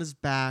laying on his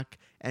back,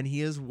 and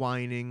he is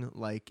whining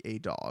like a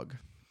dog.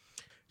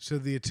 So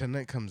the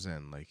attendant comes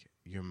in, like,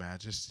 Your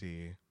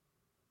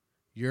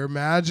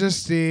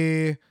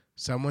Majesty,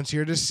 someone's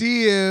here to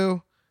see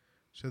you.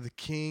 So the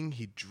king,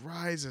 he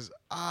dries his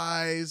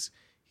eyes.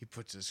 He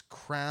puts his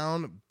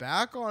crown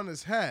back on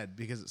his head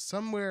because it's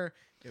somewhere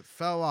it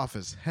fell off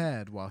his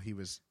head while he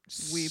was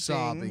Weeping.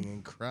 sobbing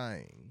and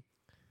crying.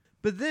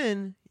 But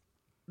then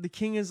the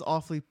king is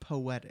awfully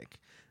poetic.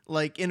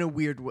 Like in a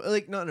weird way,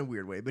 like not in a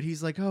weird way, but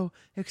he's like, "Oh,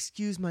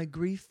 excuse my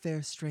grief,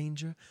 fair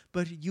stranger,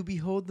 but you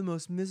behold the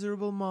most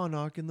miserable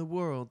monarch in the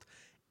world."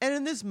 And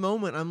in this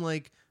moment, I'm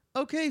like,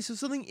 okay, so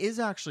something is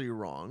actually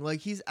wrong.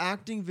 Like he's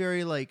acting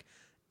very like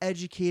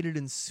educated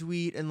and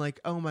sweet and like,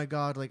 "Oh my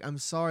God, like I'm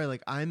sorry,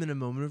 like I'm in a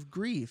moment of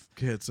grief."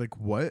 Okay, it's like,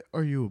 what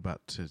are you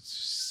about to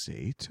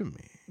say to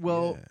me?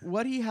 Well, Yeah.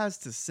 what he has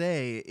to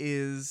say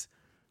is,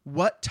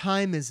 "What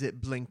time is it,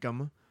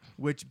 Blinkum?"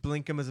 Which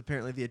Blinkum is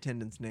apparently the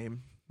attendant's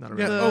name. Not a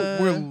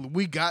Yeah. rabbit.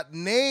 We got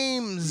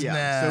names Yeah,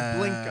 now. so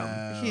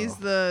Blinkum. He's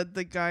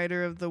the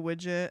guider of the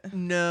widget.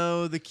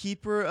 No, the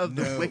keeper of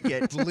the No,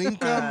 wicket.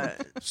 Blinkum.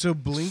 So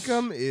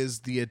Blinkum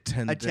is the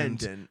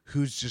attendant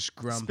who's just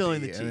grumpy.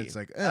 Spilling the And tea. it's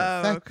like,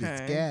 Oh, fuck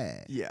this okay.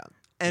 guy. Yeah.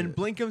 And Yeah.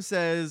 Blinkum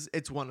says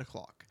it's 1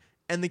 o'clock.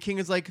 And the king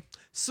is like,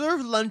 serve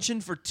luncheon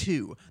for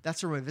 2.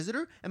 That's for my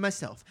visitor and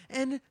myself.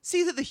 And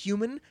see that the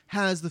human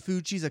has the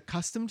food she's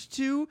accustomed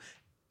to.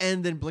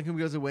 And then Blinkum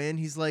goes away and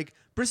he's like,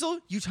 Bristle,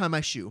 you tie my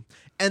shoe.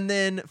 And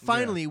then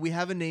finally we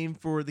have a name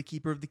for the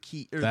keeper of the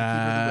key or the keeper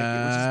of the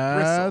wicket, which is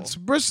That's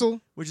Bristle.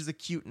 Bristle. Which is a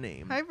cute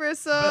name. Hi,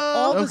 Bristle. But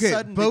all of Okay, a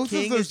sudden both the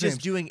of king those is just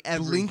names, doing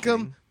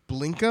everything.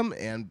 Blinkum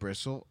and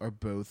Bristle are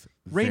both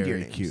Reindeer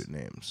very names. cute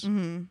names.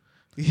 Mm-hmm.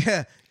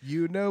 Yeah,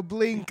 you know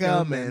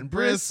Blinkum and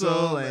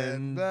Bristle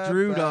and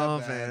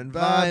Rudolph and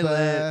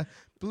Violet.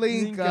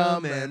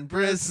 Blinkum and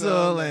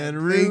Bristle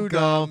and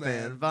Rudolph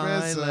and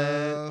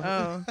Violet.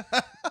 Oh.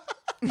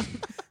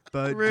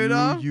 But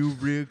Rudolph? do you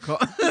recall?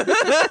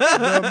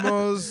 The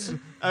most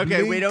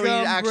Okay, we don't need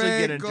to actually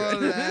get into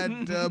Blinkum, it.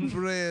 and the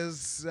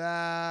Bristle.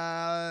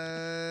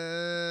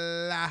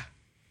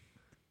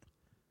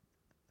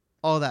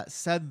 All that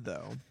said,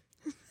 though,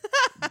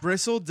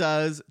 Bristle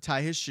does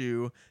tie his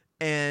shoe,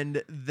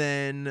 and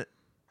then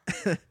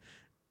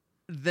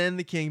then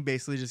the king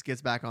basically just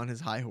gets back on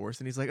his high horse,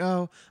 and he's like,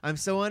 "Oh, I'm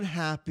so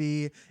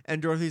unhappy."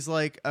 And Dorothy's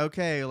like,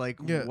 "Okay, like,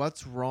 Yeah.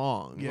 what's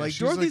wrong?" Yeah, like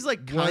she's Dorothy's like,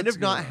 like kind "What's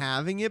of not going on?"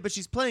 having it, but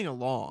she's playing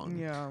along.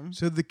 Yeah.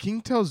 So the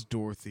king tells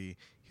Dorothy,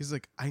 he's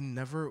like, I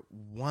never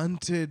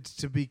wanted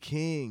to be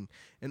king.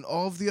 And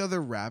all of the other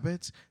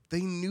rabbits,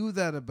 they knew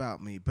that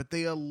about me, but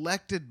they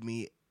elected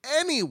me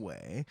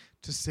anyway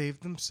to save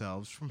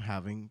themselves from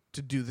having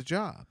to do the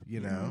job, you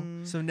know?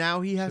 Mm. So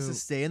now he has to So-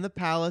 stay in the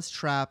palace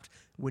trapped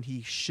when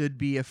he should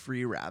be a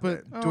free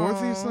rabbit. But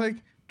Dorothy's Aw. like,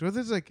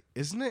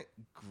 isn't it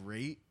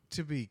great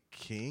to be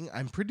king?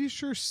 I'm pretty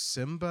sure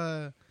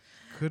Simba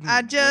couldn't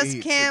I just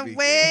wait can't to be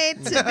wait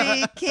king. to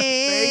be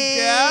king.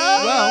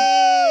 Well,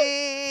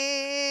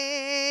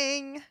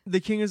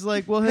 the king is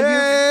like, "Well, have you?"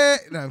 Hey!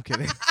 No, I'm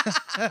kidding.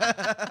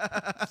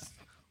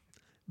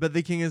 But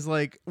the king is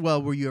like,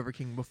 "Well, were you ever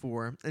king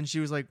before?" And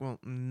she was like, "Well,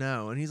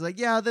 no." And he's like,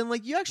 "Yeah, then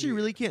like you actually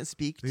really can't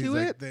speak He's to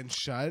like, it." then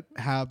shut.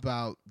 How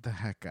about the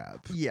heck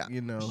up? Yeah.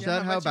 You know? Shut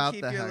Yeah, how about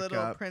you the keep your heck little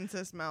up?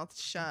 princess mouth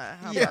shut?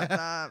 How Yeah.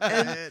 about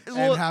that, And, bitch?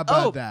 And how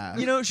about that?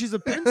 You know, she's a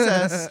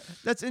princess.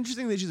 That's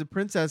interesting that she's a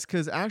princess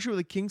because actually what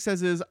the king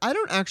says is, I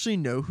don't actually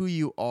know who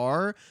you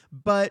are,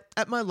 but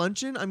at my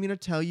luncheon, I'm going to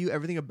tell you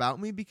everything about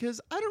me because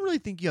I don't really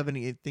think you have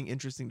anything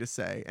interesting to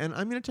say. And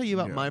I'm going to tell you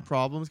about Yeah. my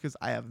problems because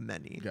I have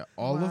many. Yeah,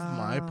 all of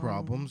my Wow.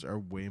 problems are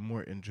way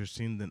more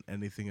interesting than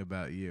anything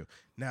about you.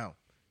 Now,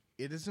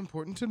 it is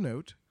important to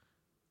note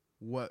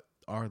what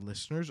our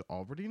listeners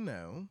already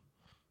know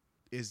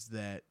is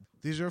that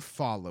these are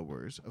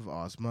followers of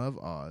Ozma of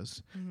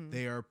Oz. Mhm.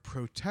 They are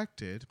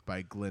protected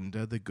by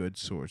Glinda, the good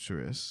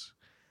sorceress.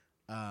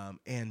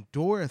 And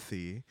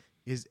Dorothy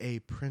is a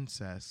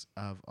princess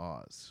of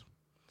Oz.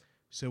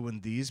 So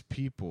when these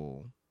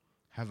people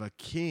have a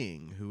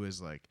king who is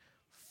like,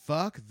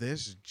 fuck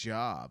this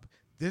job,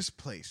 this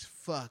place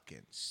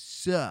fucking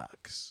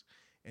sucks,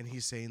 and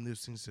he's saying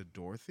those things to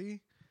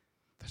Dorothy,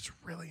 that's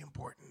really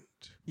important.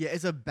 Yeah,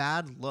 it's a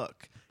bad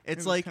look. It's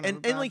was like, kind of a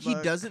and bad like he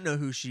look. doesn't know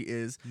who she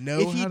is. Know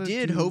if he how to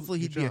did, do hopefully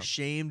your he'd be job.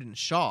 ashamed and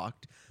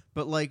shocked.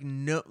 But like,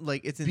 no,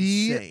 like it's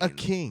Be insane. a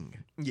king.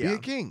 Be Yeah. a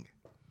king.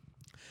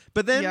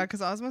 But then, Yeah,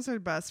 because Ozma's her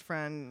best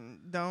friend.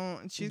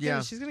 She's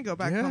Yeah. gonna go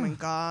back home and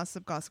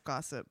gossip.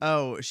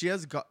 oh, she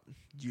has got.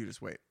 You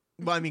just wait.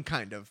 Well, I mean,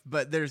 kind of,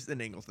 but there's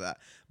an angle to that.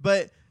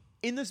 But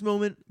in this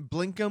moment,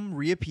 Blinkum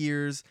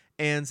reappears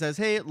and says,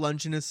 "Hey,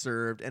 luncheon is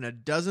served." And a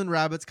dozen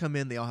rabbits come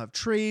in. They all have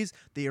trays.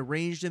 They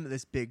arranged them at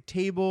this big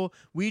table.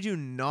 We do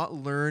not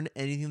learn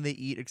anything they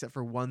eat except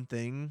for one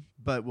thing,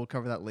 but we'll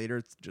cover that later.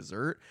 It's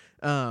dessert.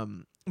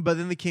 But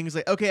then the king's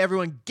like, "Okay,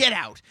 everyone, get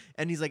out!"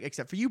 And he's like,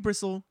 "Except for you,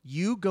 Bristle.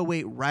 You go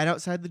wait right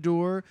outside the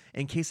door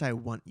in case I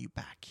want you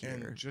back here."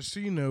 And just so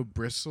you know,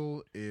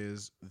 Bristle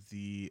is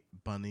the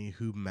bunny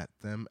who met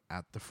them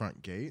at the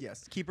front gate.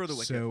 Yes, keeper of the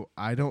wicket. So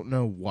I don't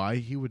know why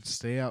he would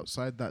stay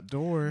outside that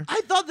door.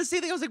 I thought the same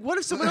thing. I was like, what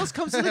if someone else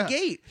comes to the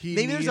gate?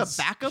 Maybe there's a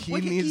backup he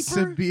wicket needs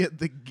keeper? to be at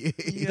the gate.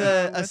 Yeah,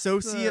 The what's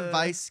associate the-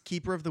 vice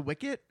keeper of the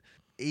wicket?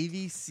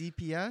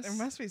 AVCPS? There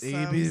must be some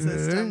Maybe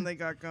system there. they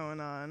got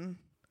going on.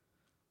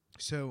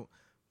 So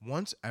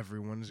once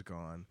everyone is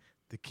gone,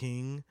 the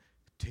king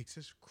takes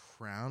his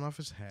crown off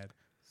his head,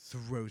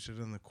 throws it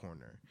in the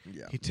corner.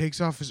 Yeah. He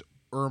takes off his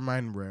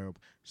ermine robe,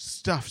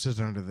 stuffs it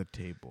under the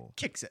table.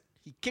 Kicks it.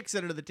 He kicks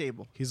it under the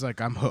table. He's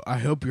like, I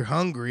hope you're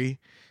hungry.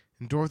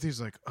 And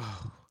Dorothy's like,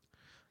 oh,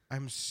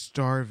 I'm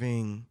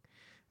starving.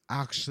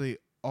 Actually,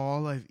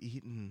 all I've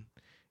eaten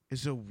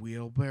is a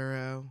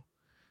wheelbarrow,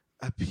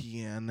 a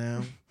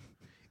piano,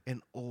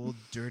 an old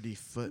dirty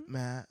foot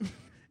mat.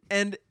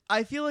 And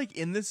I feel like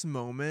in this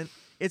moment,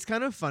 it's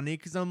kind of funny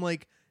because I'm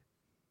like,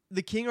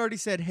 the king already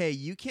said, hey,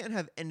 you can't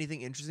have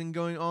anything interesting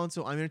going on,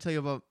 so I'm going to tell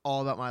you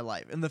all about my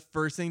life. And the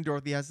first thing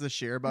Dorothy has to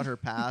share about her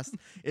past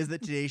is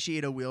that today she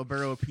ate a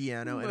wheelbarrow, a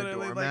piano, and a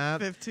Literally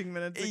doormat. like 15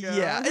 minutes ago.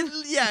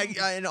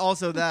 And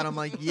also that I'm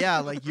like, yeah,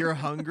 like you're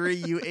hungry.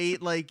 You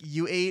ate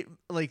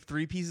like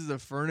 3 pieces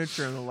of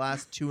furniture in the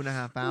last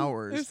 2.5 If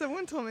hours.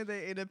 someone told me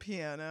they ate a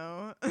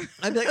piano,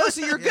 I'd be like, oh,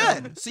 so you're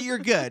good. So you're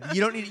good.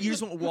 You don't need. You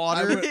just want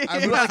water.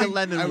 You want like a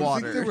lemon I would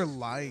water. think they were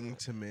lying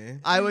to me.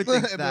 I would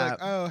think I'd be that. like,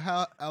 oh,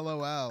 how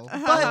LOL.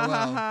 But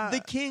LOL.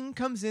 the king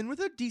comes in with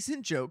a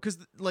decent joke because,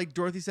 like,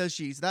 Dorothy says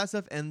she eats that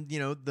stuff and,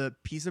 the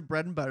piece of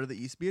bread and butter that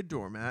used to be a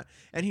doormat.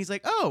 And he's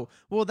like, oh,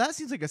 well, that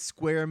seems like a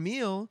square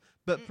meal,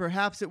 but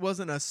perhaps it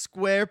wasn't a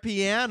square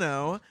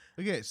piano.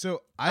 Okay,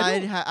 so I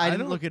don't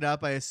didn't look it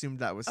up. I assumed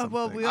that was oh something.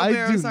 well, I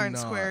wheelbarrows do aren't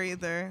not. square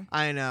either.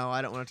 I know.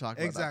 I don't want to talk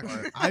about that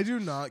Exactly. part. I do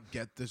not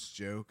get this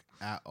joke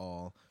at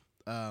all.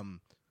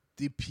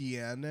 The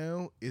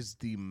piano is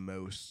the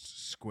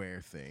most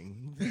square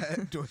thing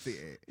that Dorothy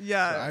ate.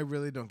 Yeah. So I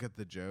really don't get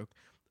the joke.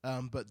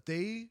 But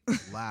they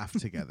laugh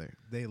together.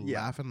 They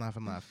Yeah. laugh and laugh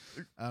and laugh.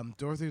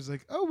 Dorothy's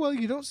like, oh, well,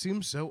 you don't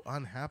seem so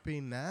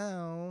unhappy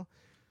now.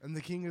 And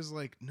the king is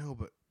like, no,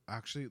 but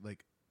actually,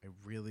 like, I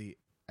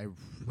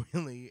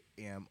really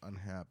am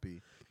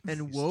unhappy. And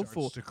He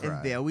woeful starts to cry.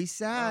 and very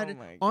sad. Oh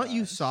my Aren't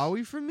you gosh.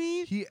 sorry for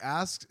me? He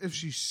asks if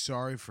she's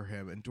sorry for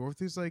him, and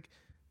Dorothy's like,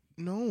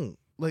 no,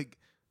 like,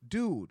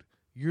 dude,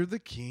 you're the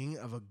king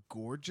of a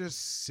gorgeous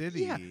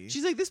city. Yeah.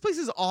 She's like, this place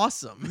is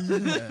awesome.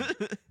 Yeah.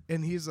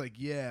 And he's like,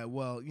 yeah,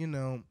 well,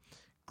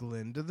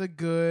 Glinda the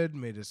Good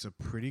made us a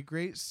pretty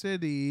great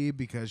city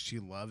because she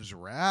loves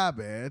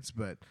rabbits,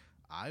 but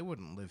I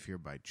wouldn't live here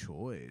by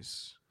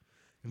choice.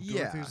 And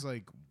Yeah. Dorothy's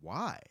like,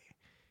 why?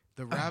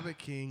 The Rabbit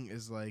King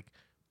is like,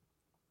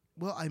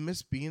 well, I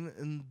miss being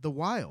in the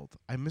wild.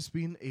 I miss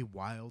being a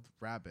wild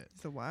rabbit.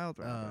 It's a wild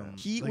rabbit.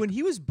 He Like- when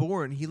he was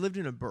born, he lived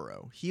in a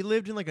burrow. He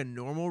lived in like a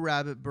normal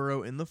rabbit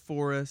burrow in the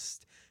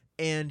forest,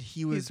 and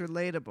he was He's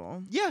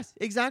relatable. yes,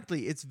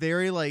 exactly. It's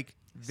very like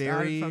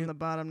very Started from the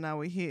bottom, now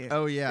we here.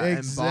 oh yeah, Exactly.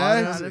 and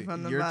bottom, Started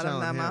from the you're bottom,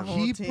 telling now my him. whole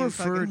He team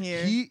preferred fucking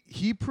here.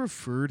 he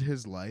preferred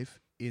his life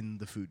in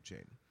the food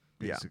chain,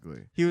 Yeah.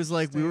 basically. He was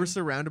like, we were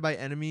Interesting. surrounded by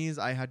enemies.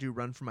 I had to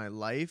run for my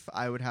life.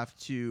 I would have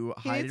to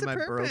He hide needs in a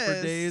my burrow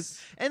for days.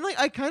 purpose. And like,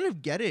 I kind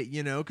of get it,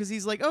 because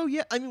he's like, oh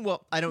yeah. I mean,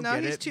 well, I don't No,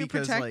 get he's it too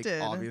because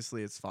protected. like,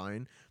 obviously, it's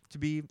fine to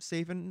be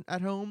safe and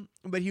at home.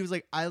 But he was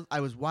like,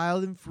 I was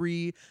wild and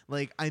free.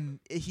 Like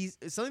he's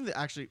it's something that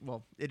actually,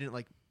 well, it didn't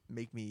like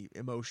make me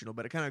emotional,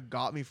 but it kind of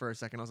got me for a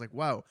second. I was like,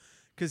 wow,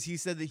 because he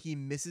said that he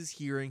misses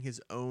hearing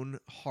his own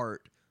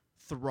heart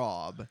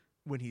throb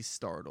when he's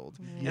startled.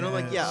 And I'm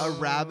like, yeah, a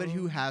rabbit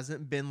who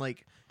hasn't been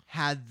like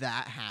had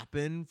that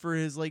happen for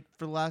his like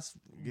for the last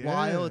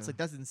while, it's Yeah. like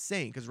that's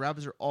insane because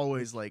rabbits are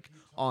always like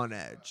on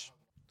edge.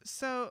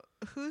 So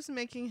who's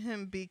making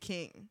him be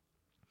king?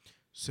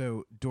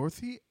 So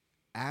Dorothy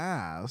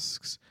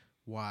asks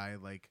why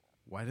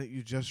don't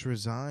you just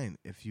resign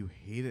if you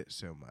hate it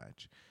so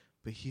much?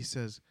 But he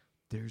says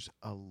there's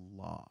a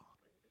law.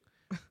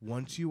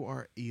 Once you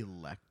are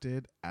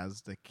elected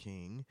as the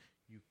king,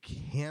 you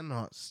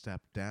cannot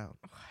step down.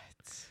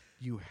 What?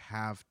 You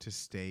have to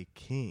stay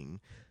king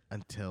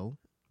until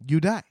you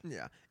die.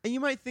 Yeah, and you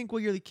might think, well,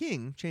 you're the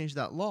king, change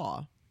that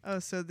law. Oh,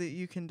 so that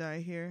you can die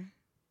here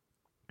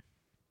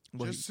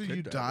Well, Just so he could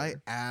you die die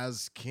there.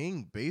 as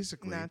king,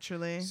 basically.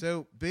 naturally.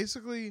 So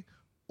basically,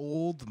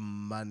 old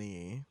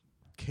money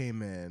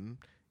came in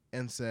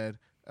and said,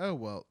 oh,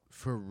 well,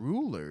 for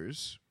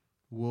rulers,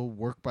 we'll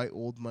work by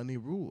old money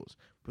rules.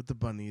 But the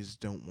bunnies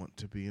don't want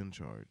to be in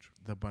charge.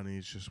 The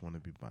bunnies just want to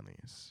be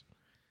bunnies.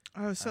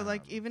 Oh, so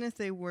like Um, even if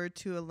they were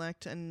to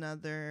elect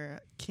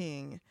another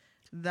king,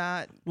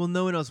 that Well,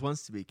 no one else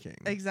wants to be king.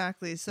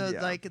 exactly. So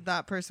Yeah. like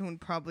that person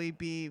would probably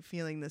be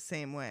feeling the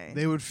same way.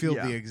 They would feel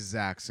Yeah. the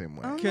exact same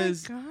way. Oh my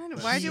 'Cause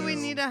god! Why do we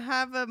he- need to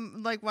have a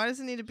like? Why does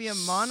it need to be a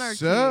monarchy?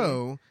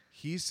 So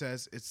he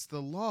says it's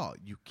the law.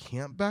 You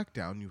can't back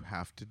down. You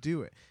have to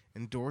do it.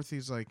 And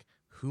Dorothy's like,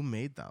 who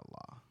made that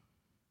law?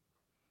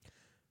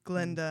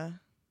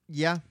 Glinda.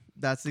 Yeah,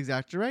 that's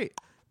exactly right.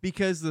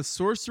 Because the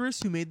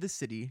sorceress who made the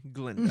city,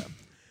 Glinda,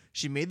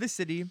 she made the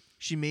city.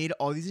 She made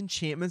all these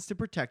enchantments to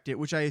protect it,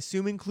 which I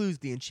assume includes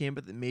the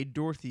enchantment that made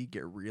Dorothy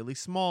get really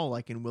small,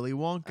 like in Willy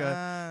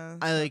Wonka.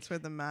 I like- that's where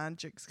the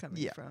magic's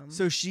coming Yeah. from.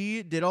 So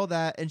she did all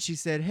that, and she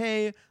said,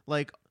 "Hey,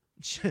 like,"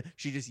 she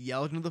just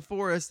yelled into the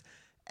forest,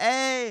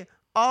 "Hey,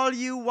 all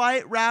you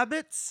white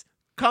rabbits,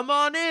 come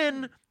on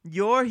in.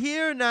 You're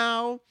here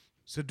now."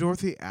 So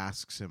Dorothy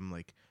asks him,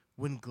 like,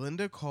 when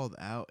Glinda called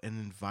out and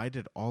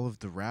invited all of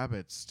the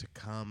rabbits to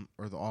come,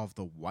 or all of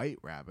the white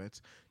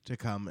rabbits to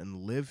come and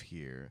live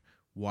here,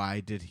 why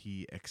did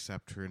he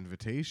accept her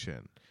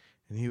invitation?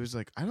 And he was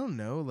like, I don't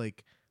know,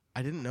 like,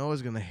 I didn't know I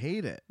was gonna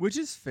hate it. Which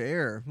is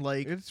fair.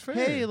 Like, It's fair.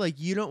 hey, like,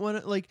 you don't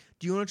want to, like,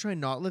 do you want to try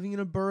not living in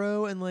a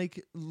burrow and,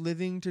 like,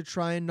 living to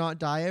try and not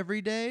die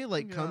every day?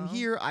 Like, come Yeah.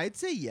 here. I'd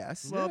say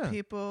yes. Well, Yeah.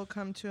 people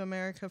come to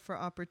America for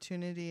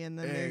opportunity, and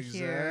then they're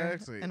here,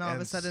 Exactly. and all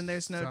of a sudden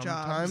there's no jobs.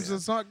 Sometimes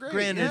it's not great.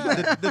 Granted,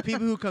 Yeah. the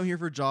people who come here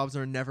for jobs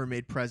are never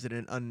made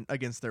president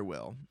against their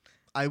will.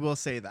 I will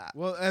say that.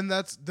 Well, and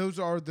those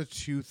are the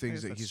two things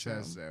Yes, that he that's true.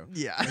 says though.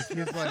 Yeah.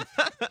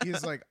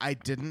 He's like, I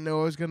didn't know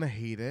I was gonna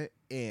hate it,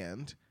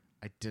 and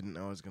I didn't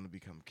know I was gonna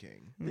become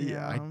king.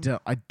 Yeah.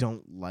 I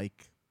don't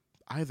like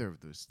either of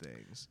those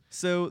things.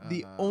 So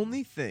the Um,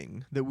 only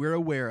thing that we're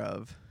aware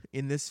of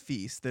in this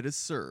feast that is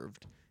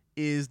served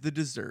is the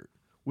dessert,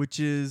 which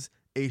is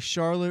a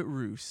Charlotte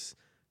Russe,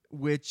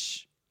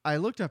 which I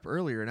looked up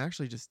earlier and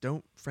actually just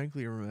don't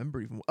frankly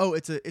remember even. Oh,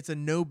 it's a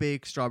no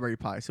bake strawberry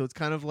pie. So it's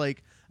kind of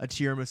like a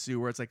tiramisu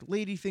where it's like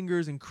lady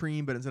fingers and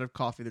cream, but instead of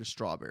coffee there's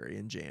strawberry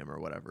and jam or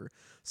whatever.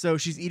 So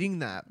she's eating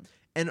that,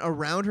 and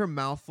around her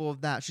mouthful of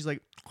that, she's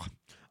like,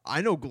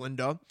 "I know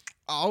Glinda.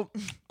 I'll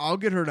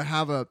get her to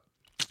have a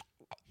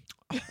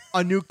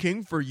new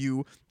king for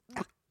you,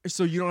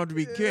 so you don't have to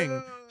be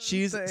king."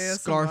 She's The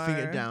scarfing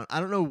it ASMR. down. I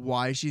don't know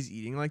why she's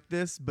eating like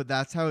this, but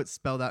that's how it's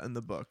spelled out in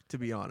the book, to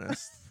be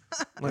honest.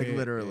 Like, It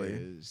literally.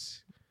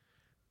 is.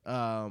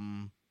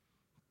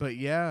 But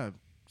yeah,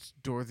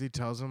 Dorothy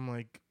tells him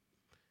like,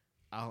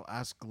 I'll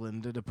ask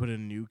Glinda to put a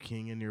new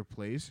king in your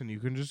place, and you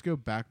can just go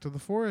back to the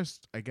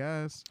forest, I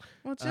guess.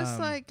 Well,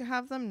 just Um,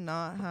 have them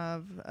not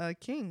have a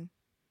king.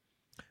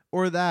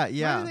 Or that, Why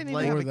yeah. do they need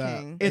Like, to have Or a that.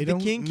 king? They if the don't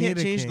king need can't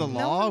a change the king. No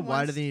law, one why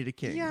do wants- they need a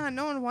king? Yeah,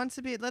 no one wants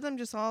to be. Let them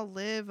just all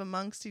live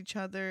amongst each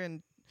other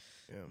and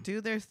Yeah.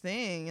 do their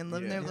thing and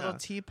live in their Yeah. little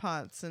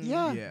teapots and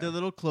Yeah, Yeah. the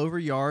little clover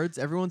yards,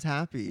 everyone's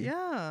happy.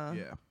 yeah.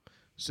 Yeah.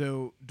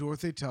 So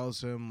Dorothy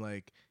tells him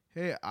like,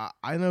 "Hey,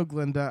 I know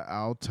Glinda.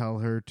 I'll tell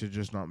her to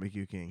just not make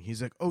you king."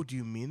 He's like, "Oh, do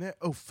you mean it?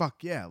 Oh,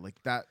 fuck yeah!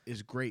 Like that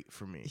is great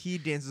for me." He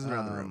dances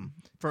around the room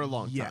for a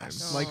long yes.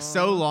 time. Like, Aw.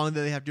 so long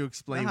that they have to The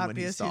explain when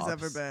he happiest stops. he's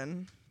ever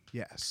been.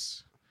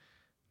 Yes.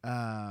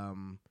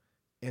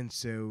 And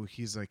so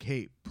he's like,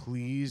 "Hey,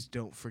 please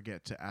don't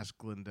forget to ask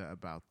Glinda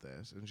about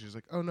this." And she's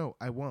like, "Oh no,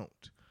 I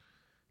won't."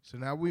 So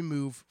now we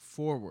move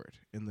forward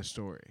in the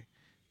story.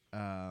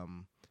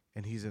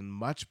 And he's in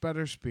much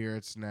better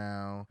spirits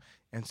now.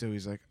 And so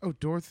he's like, "Oh,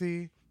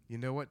 Dorothy, you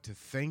know what? To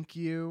thank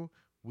you,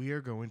 we are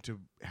going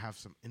to have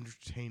some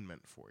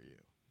entertainment for you."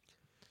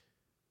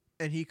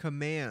 And he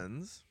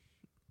commands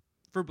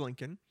for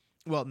Blinken.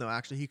 Well, no,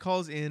 actually, he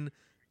calls in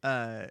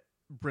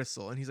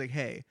Bristle, and he's like,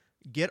 "Hey,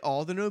 get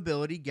all the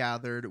nobility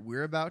gathered.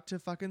 We're about to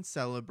fucking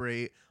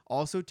celebrate.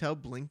 Also, tell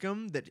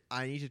Blinkum that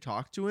I need to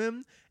talk to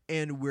him,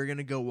 and we're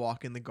gonna go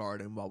walk in the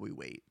garden while we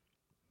wait."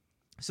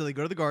 So they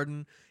go to the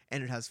garden,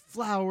 and it has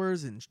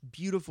flowers and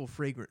beautiful,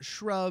 fragrant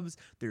shrubs.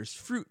 There's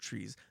fruit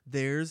trees.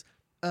 There's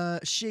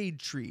shade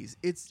trees.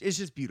 It's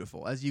just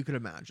beautiful, as you could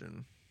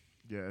imagine.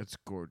 Yeah, it's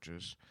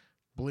gorgeous.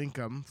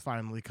 Blinkum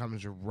finally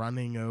comes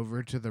running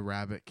over to the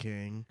Rabbit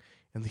King,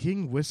 and the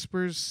king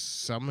whispers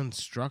some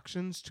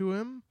instructions to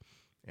him,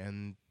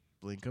 and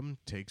Blinkum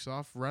takes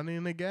off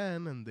running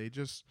again, and they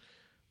just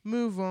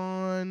move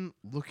on,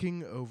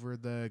 looking over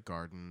the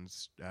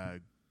gardens.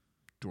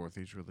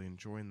 Dorothy's really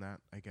enjoying that,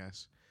 I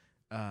guess.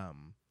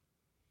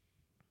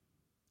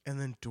 And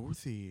then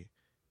Dorothy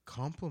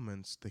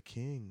compliments the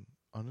king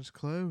on his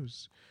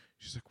clothes.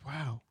 She's like,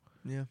 "Wow,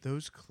 Yeah,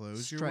 those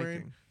clothes you're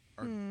wearing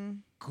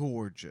striking. are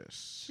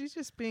gorgeous." She's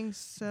just being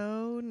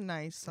so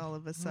nice all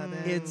of a sudden.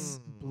 It's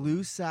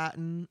blue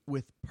satin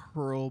with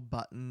pearl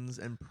buttons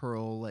and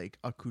pearl like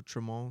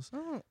accoutrements.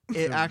 Oh.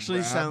 It The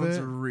actually sounds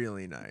rabbit-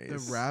 really nice.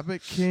 The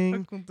Rabbit King, he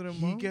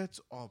Accoutrement. gets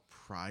all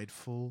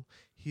prideful.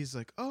 He's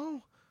like,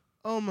 oh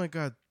my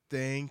God,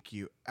 thank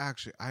you.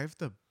 Actually, I have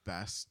the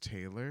best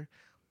tailor.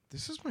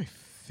 This is my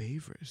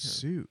favorite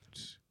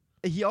suit.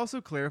 He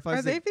also clarifies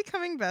Are they that,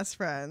 becoming best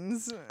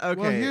friends? okay.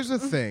 Well, here's the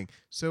thing.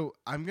 So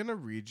I'm going to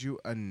read you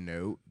a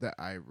note that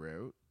I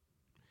wrote,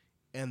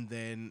 and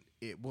then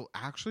it will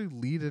actually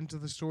lead into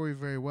the story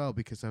very well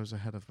because I was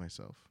ahead of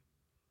myself.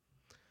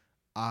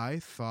 I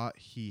thought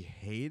he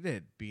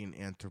hated being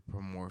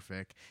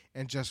anthropomorphic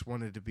and just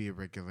wanted to be a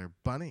regular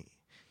bunny.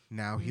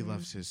 Now he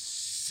loves his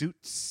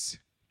suits.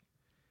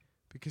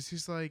 Because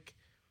he's like,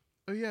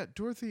 "Oh yeah,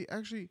 Dorothy,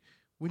 actually,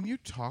 when you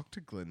talk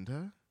to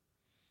Glinda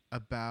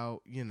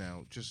about,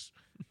 just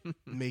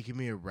making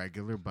me a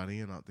regular bunny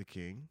and not the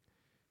king,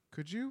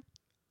 could you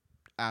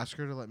ask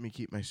her to let me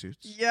keep my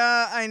suits?"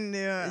 Yeah, I knew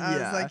it. I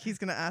Yeah. was like, he's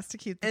gonna ask to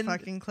keep the And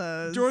fucking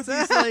clothes.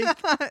 Dorothy's like-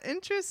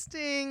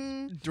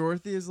 interesting.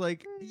 Dorothy is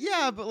like,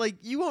 yeah, but like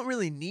you won't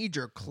really need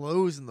your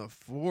clothes in the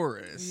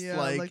forest. Yeah,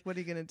 like, what are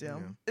you gonna do?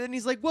 Yeah. And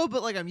he's like, well,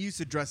 but like I'm used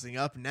to dressing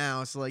up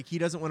now, so like he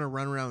doesn't want to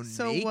run around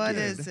So naked. what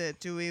is it?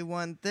 Do we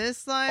want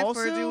this life or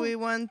Also, do we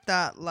want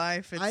that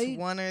life? It's I-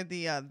 one or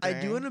the other. I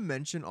do want to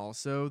mention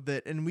also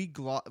that, and we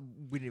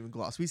didn't even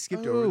gloss. We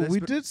skipped Oh, over this. we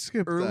but did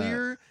skip that.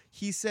 earlier.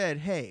 He said,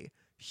 "Hey,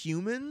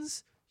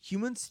 humans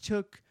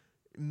took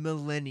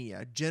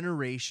millennia,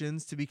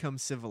 generations to become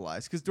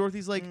civilized. Because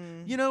Dorothy's like,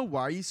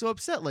 why are you so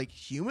upset? Like,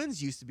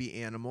 humans used to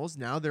be animals.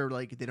 Now they're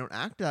like, they don't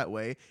act that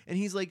way. And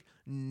he's like,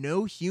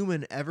 no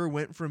human ever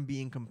went from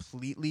being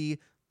completely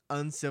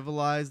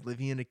uncivilized,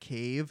 living in a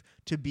cave,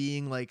 to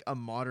being like a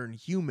modern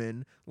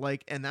human.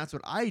 Like, and that's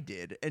what I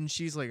did. And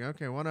she's like,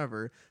 okay,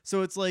 whatever.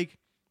 So it's like,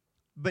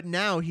 but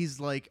now he's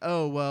like,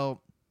 oh,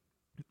 well,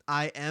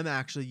 I am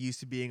actually used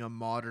to being a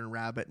modern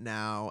rabbit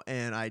now,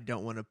 and I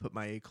don't want to put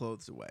my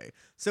clothes away.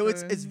 So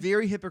it's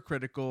very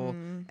hypocritical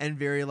and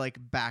very like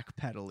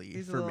backpedally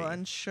He's for a little me.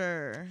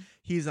 unsure.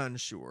 He's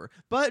unsure.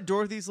 But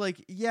Dorothy's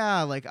like,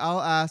 yeah, like I'll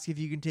ask if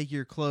you can take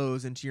your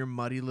clothes into your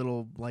muddy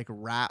little like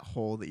rat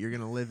hole that you're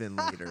going to live in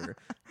later,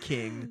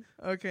 King.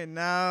 Okay,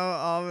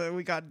 now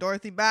we got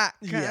Dorothy back.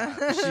 Yeah,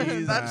 that's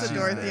she's a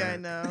Dorothy there. I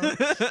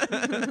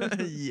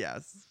know.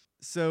 Yes.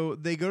 So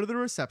they go to the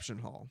reception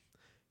hall.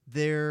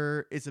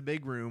 It's a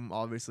big room.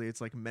 Obviously, it's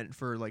like meant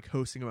for like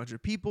hosting a bunch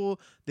of people.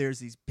 There's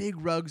these big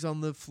rugs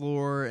on the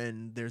floor,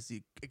 and there's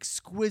the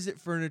exquisite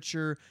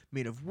furniture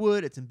made of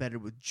wood. It's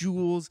embedded with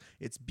jewels.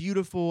 It's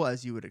beautiful,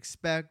 as you would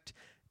expect.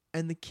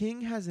 And the king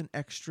has an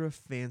extra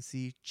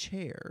fancy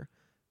chair,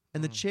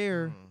 and the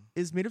chair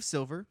is made of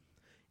silver.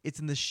 It's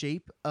in the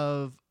shape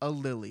of a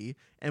lily,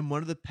 and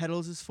one of the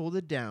petals is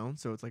folded down,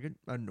 so it's like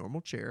a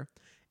normal chair,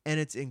 and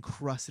it's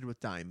encrusted with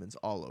diamonds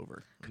all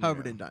over,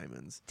 covered in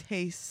diamonds.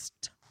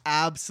 Taste.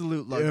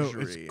 Absolute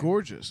luxury. It's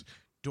gorgeous.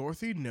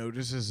 Dorothy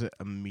notices it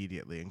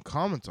immediately and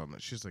comments on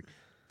it. She's like,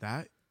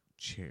 that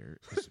chair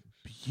is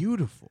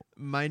beautiful.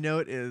 My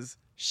note is,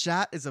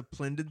 Shat is a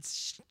plendid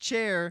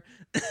chair,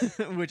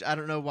 which I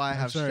don't know why I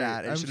have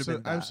Shat. It should have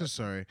been that. I'm so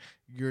sorry.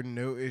 Your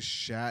note is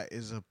Shat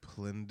is a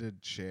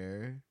plendid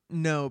chair?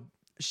 No,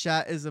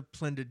 Shat is a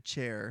plendid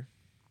chair.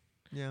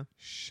 Yeah.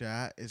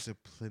 Shat is a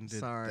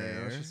plendid Sorry,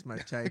 there. that's just my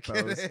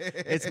typos.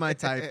 It's my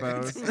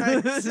typos.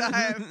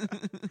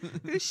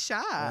 Who's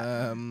Shat?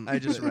 I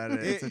just read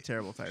it. It's a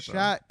terrible typo.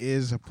 Shat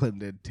is a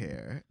plendid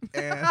tear.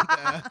 And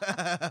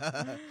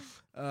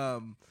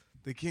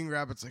the King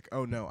Rabbit's like,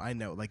 oh no, I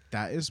know. Like,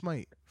 that is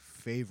my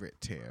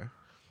favorite tear.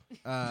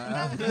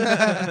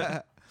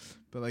 But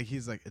like,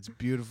 he's like, it's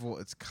beautiful,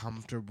 it's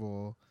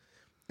comfortable.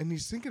 And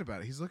he's thinking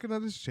about it. He's looking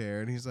at his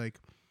chair and he's like,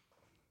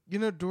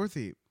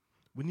 Dorothy,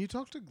 when you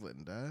talk to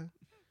Glinda,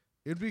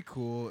 it'd be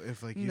cool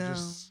if like you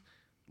just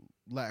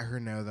let her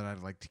know that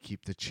I'd like to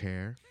keep the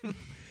chair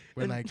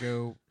when I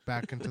go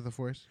back into the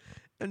forest.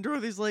 And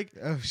Dorothy's like,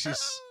 Oh,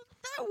 she's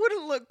that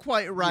wouldn't look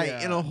quite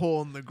right in a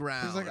hole in the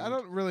ground. He's like, I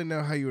don't really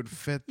know how you would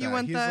fit that. You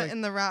want He's that like,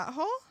 in the rat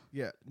hole?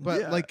 yeah,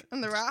 but like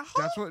In the rat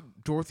hole? that's what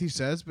Dorothy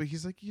says. But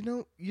he's like,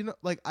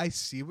 like I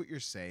see what you're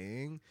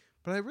saying,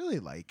 but I really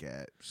like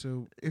it.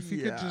 So if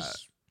you could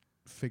just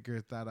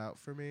figure that out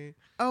for me.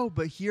 Oh,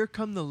 but here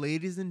come the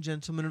ladies and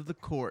gentlemen of the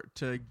court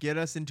to get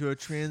us into a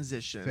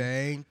transition.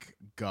 Thank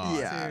God.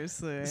 Yeah.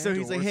 Seriously. So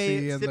he's like, Dorothy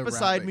hey, and sit the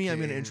beside Rabbit me. I'm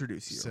going to King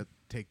introduce you.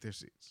 take their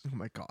seats. Oh,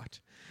 my God.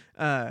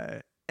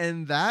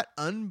 And that,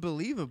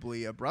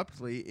 unbelievably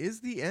abruptly, is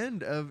the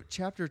end of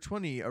Chapter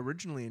 20,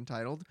 originally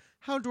entitled,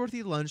 How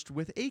Dorothy Lunched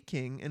with a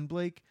King. And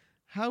Blake,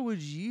 how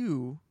would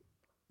you,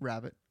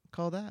 Rabbit,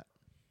 call that?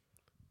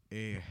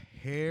 A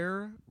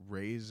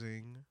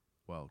hair-raising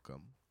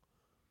welcome.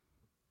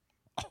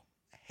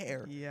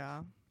 Hair.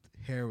 Yeah.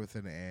 Hair with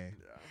an A.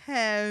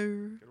 Hair.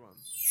 Good one.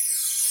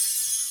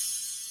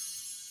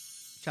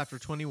 Chapter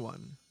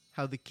 21,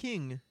 How the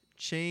King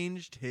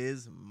Changed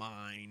His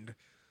Mind.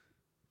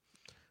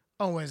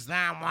 Oh, is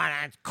that what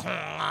it's called?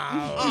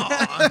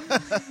 I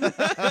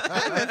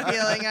have a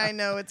feeling I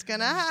know what's going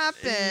to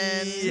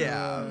happen.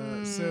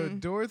 Yeah. So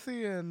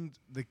Dorothy and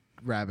the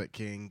Rabbit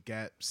King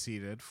get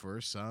seated for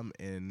some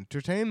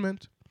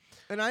entertainment.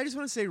 And I just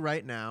want to say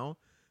right now,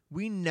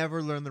 we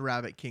never learn the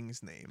Rabbit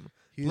King's name.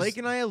 He's Blake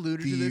and I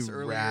alluded to this the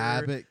earlier.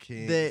 Rabbit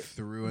King that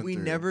through and we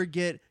through. never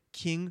get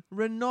King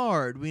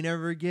Renard. We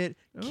never get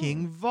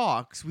King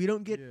Vox. We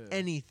don't get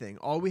anything.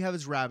 All we have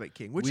is Rabbit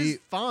King, which is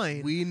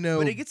fine. We know,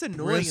 but it gets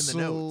annoying in the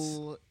notes.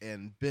 Bristle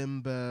and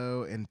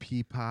Bimbo and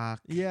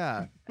Peapock.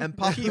 Yeah, and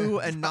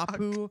Papu and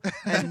Napu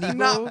and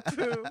Nebo.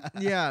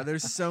 Yeah,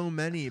 there's so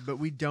many, but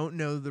we don't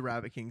know the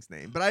Rabbit King's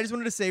name. But I just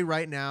wanted to say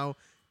right now,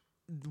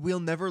 we'll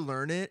never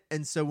learn it,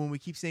 and so when we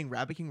keep saying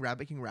Rabbit King,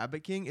 Rabbit King,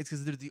 Rabbit King, it's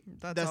because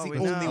that's all the we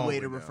only know. way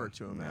All to we refer know.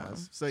 to him Yeah.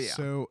 as. So yeah.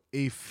 So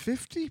a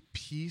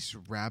 50-piece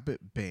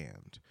rabbit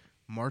band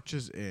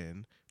marches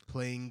in,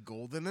 playing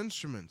golden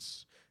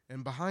instruments,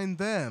 and behind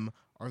them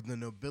are the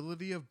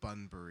nobility of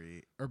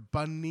Bunbury.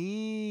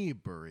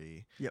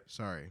 Yep.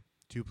 Sorry,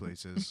 two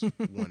places,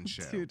 one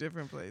show. Two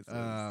different places.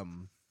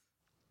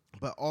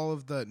 But all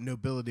of the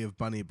nobility of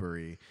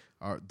Bunnybury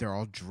they're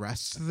all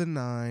dressed to the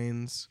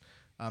nines.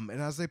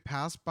 And as they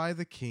pass by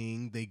the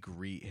king, they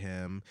greet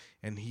him,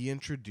 and he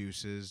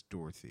introduces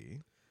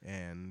Dorothy,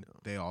 and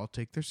they all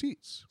take their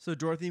seats. So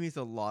Dorothy meets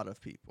a lot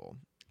of people.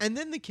 And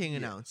then the king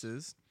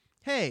announces,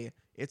 hey,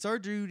 it's our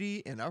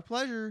duty and our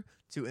pleasure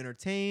to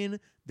entertain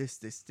this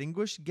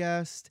distinguished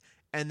guest.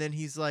 And then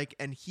he's like,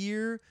 and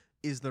here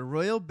is the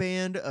royal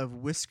band of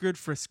whiskered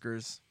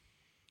friskers.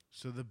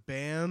 So the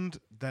band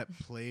that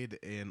played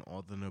in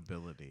All the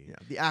Nobility Yeah,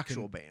 the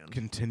actual band.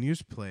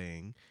 continues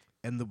playing,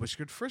 and the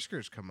Whiskered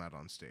Friskers come out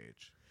on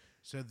stage.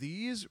 So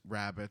these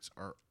rabbits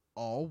are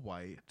all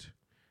white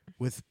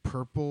with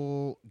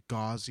purple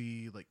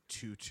gauzy like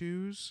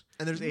tutus,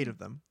 And there's 8 of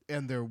them.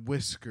 and their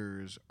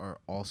whiskers are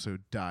also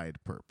dyed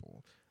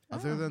purple.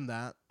 Other Oh. than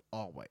that,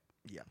 all white.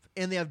 Yeah.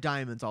 And they have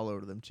diamonds all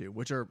over them too,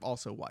 which are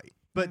also white.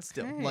 But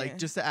still, like Okay.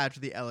 just to add to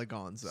the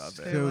elegance of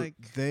They it. So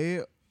like- they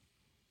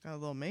Got a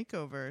little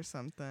makeover or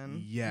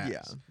something. yes.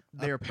 Yeah.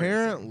 They're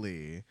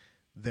apparently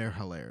they're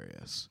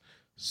hilarious.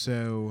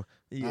 So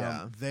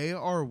Yeah. they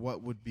are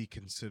what would be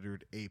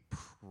considered a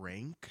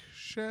prank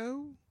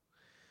show.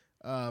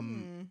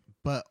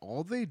 But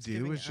all they do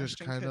giving is just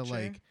Ashton kind of Kutcher.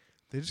 like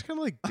they just kind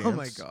of like dance. Oh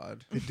my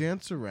god. They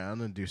dance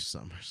around and do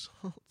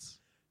somersaults.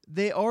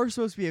 They are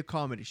supposed to be a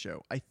comedy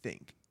show, I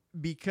think,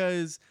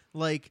 because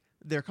like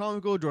they're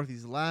comical.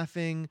 Dorothy's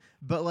laughing,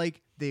 but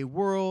like they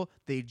whirl,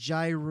 they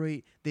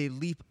gyrate, they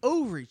leap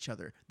over each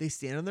other, they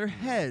stand on their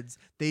heads,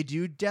 they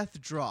do death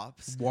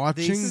drops.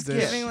 Watching They This is skip.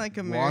 giving like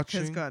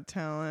America's watching- Got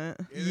Talent.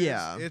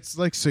 Yeah. It's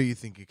like So You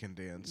Think You Can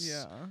Dance.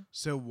 Yeah.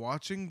 So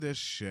watching this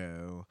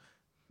show,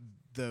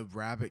 the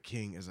Rabbit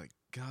King is like,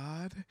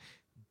 God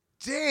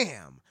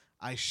damn,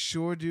 I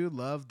sure do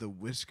love the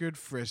Whiskered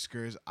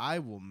Friskers. I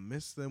will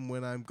miss them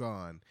when I'm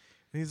gone.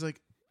 And he's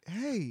like,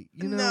 hey,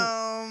 you know,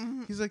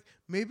 no. he's like,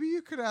 maybe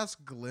you could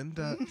ask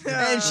Glinda.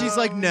 And she's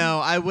like, "No,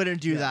 I wouldn't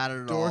do Yeah. that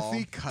at Dorothy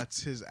all."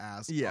 cuts his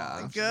ass Yeah.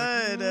 off.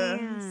 Good.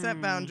 "Mm, Set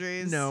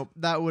boundaries. No,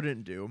 that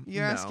wouldn't do.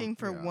 You're No." asking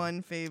for Yeah.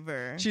 one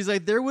favor. She's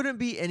like, there wouldn't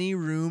be any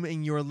room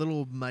in your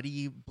little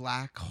muddy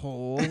black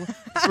hole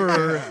for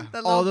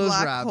that all little those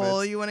black rabbits.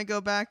 hole you want to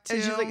go back to.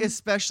 And she's like,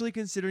 especially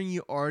considering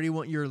you already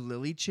want your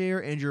lily chair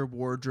and your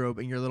wardrobe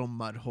and your little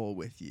mud hole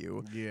with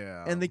you.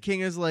 Yeah. And the king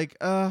is like,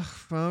 ugh,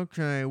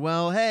 okay.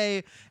 Well,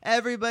 hey,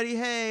 everybody,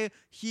 hey,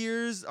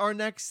 here's our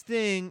next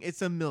thing.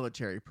 It's a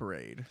military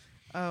parade.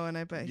 oh, and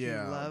I bet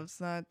Yeah. he loves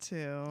that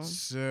too.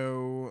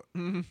 So,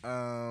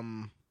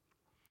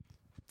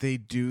 they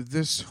do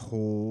this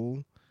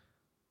whole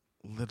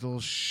little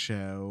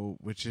show,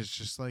 which is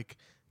just like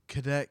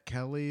Cadet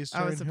Kelly I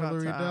starring was about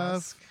Hilary to Duff.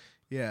 ask.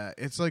 Yeah,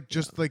 it's like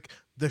just like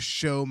the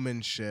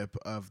showmanship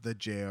of the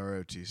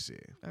JROTC.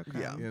 Okay.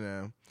 Yeah. You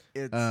know.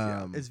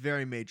 It's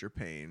very major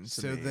pain. To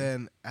So me.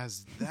 then,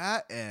 as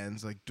that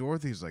ends, like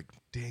Dorothy's like,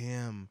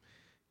 "Damn,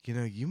 you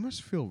know, you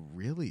must feel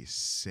really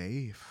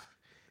safe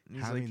And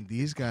he's having like,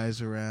 these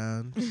guys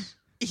around."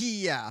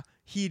 yeah,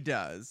 he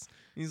does.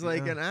 He's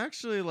like, Yeah. and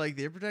actually, like,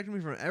 they protected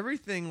me from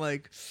everything.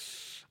 Like,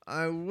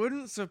 I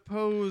wouldn't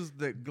suppose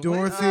that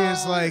Dorothy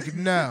is like,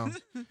 "No."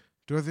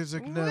 Dorothy's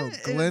like, "No, What is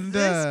Glinda."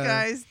 this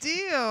guy's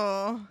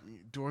deal?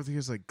 Dorothy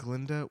is like,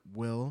 "Glinda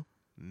will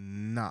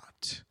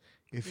not.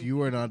 If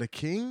you are not a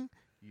king,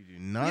 you do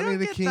not You don't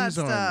need a get king's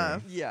that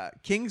army." stuff. Yeah,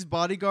 King's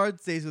bodyguard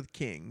stays with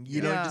King.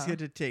 You don't just Yeah. get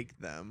to take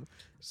them.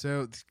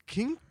 So the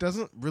king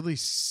doesn't really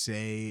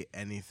say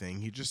anything.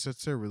 He just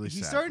sits there really He's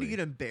sadly. starting to get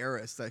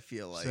embarrassed, I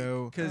feel like,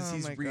 So- because Oh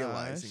he's my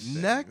realizing gosh. things.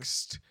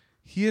 Next,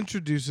 he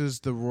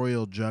introduces the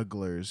royal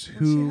jugglers, Well,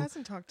 who she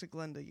hasn't talked to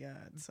Glinda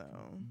yet,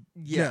 so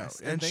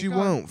Yes, no, and thank she God.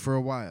 won't for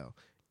a while.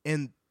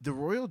 And the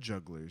royal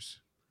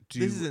jugglers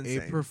do This is a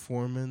insane.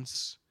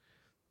 performance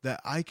that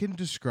I can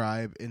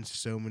describe in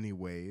so many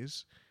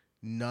ways.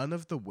 None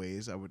of the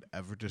ways I would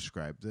ever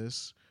describe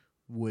this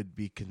would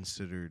be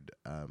considered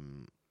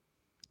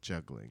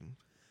juggling.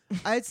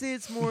 I'd say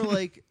it's more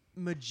like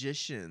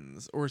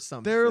magicians or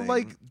something. They're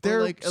like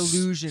Or like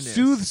illusionists.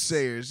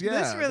 soothsayers.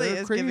 Yeah, this really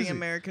they're is crazy. giving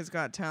America's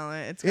Got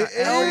Talent. It's It got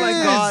Oh my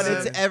is.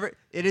 god, everything.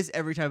 it is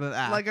every type of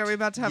act. Like, are we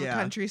about to have Yeah. a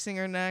country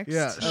singer next?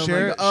 Yeah, Oh my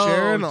Sharon, God.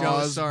 Sharon Oh,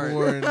 no, sorry.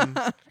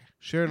 Osbourne.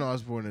 Sharon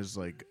Osbourne is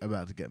like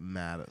about to get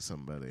mad at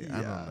somebody.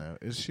 I Yeah. don't know.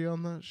 Is she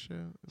on that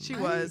show? She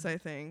was, I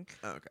think.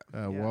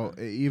 Okay. Well,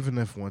 even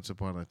if Once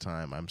Upon a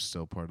Time, I'm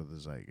still part of the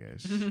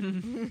zeitgeist.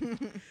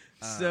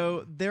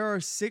 So there are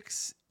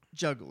 6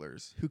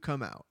 jugglers who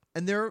come out,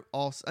 and they're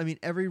all. I mean,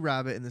 every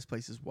rabbit in this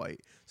place is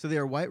white, so they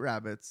are white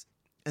rabbits,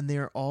 and they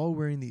are all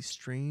wearing these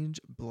strange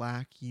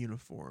black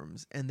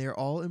uniforms, and they're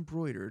all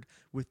embroidered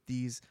with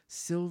these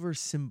silver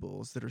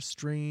symbols that are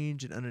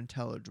strange and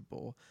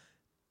unintelligible.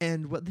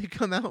 And what they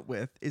come out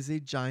with is a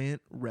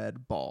giant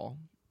red ball.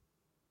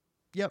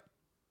 Yep.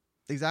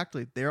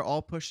 Exactly. They're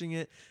all pushing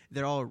it.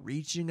 They're all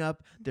reaching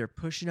up. They're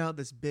pushing out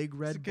this big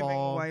red It's giving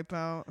ball.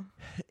 Wipeout.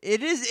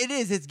 It is.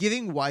 It's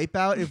giving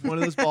Wipeout if one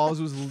of those balls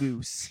was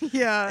loose.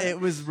 Yeah. It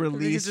was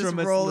released just from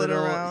its roll it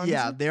little. around.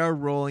 Yeah, they are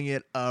rolling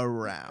it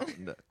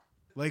around.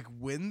 Like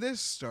when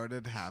this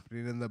started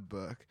happening in the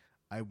book,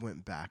 I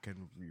went back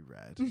and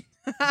reread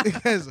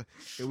because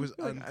it was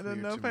Like, unclear I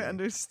don't know to if me. I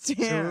understand.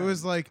 So it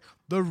was like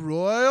the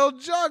royal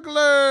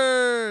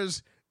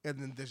jugglers, and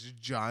then this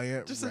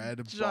giant Just a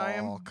red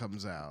giant- ball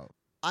comes out.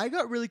 I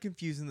got really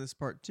confused in this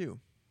part too,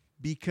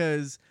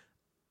 because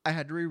I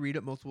had to reread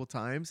it multiple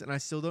times, and I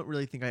still don't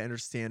really think I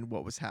understand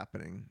what was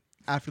happening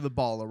after the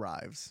ball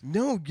arrives.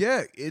 No,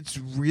 yeah, it's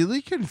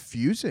really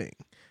confusing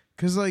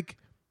because like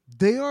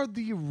they are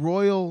the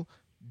royal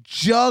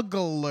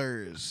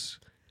jugglers.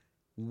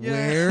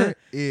 Where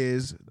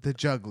is the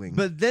juggling?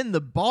 But then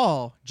the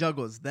ball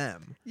juggles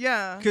them.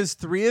 Yeah. Because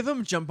 3 of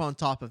them jump on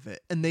top of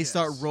it and they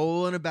start Yes.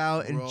 rolling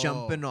about and Roll,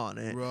 jumping on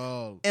it.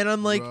 Roll. And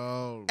I'm like,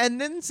 roll. and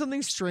then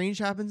something strange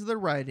happens to the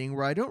writing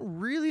where I don't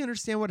really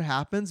understand what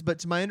happens, but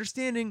to my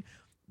understanding,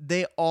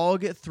 they all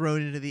get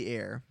thrown into the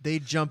air. They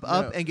jump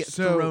up No, and get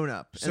so- thrown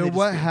up. and So they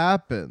what disappear.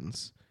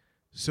 happens?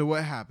 So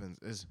what happens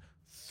is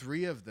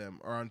 3 of them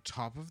are on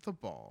top of the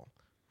ball,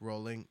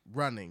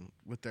 running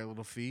with their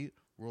little feet,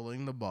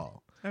 rolling the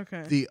ball.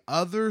 Okay. The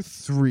other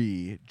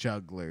 3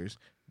 jugglers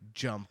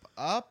jump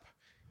up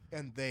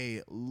and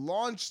they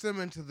launch them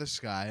into the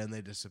sky and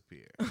they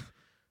disappear.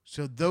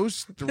 So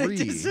those 3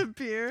 They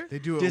disappear. they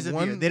do it Disappear.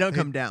 one. They don't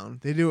come down.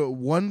 They do it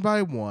one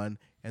by one,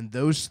 and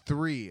those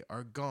 3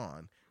 are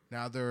gone.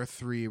 Now there are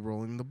 3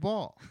 rolling the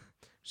ball.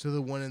 So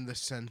the one in the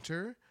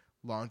center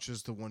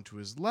launches the one to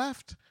his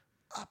left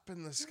up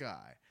in the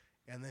sky.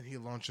 And then he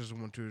launches the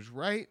one to his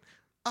right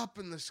up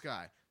in the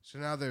sky. So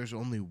now there's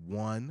only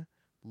 1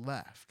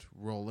 left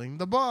rolling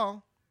the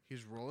ball.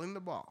 He's rolling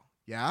the ball.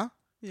 Yeah?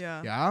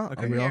 Yeah. Yeah?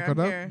 Okay. Are we I'm all here, caught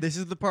I'm up? here. This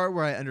is the part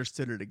where I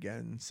understood it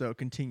again. So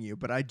continue,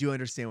 but I do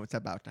understand what's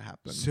about to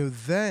happen. So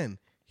then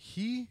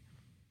he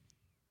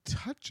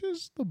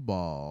touches the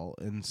ball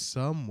in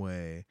some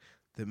way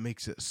that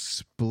makes it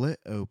split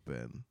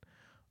open.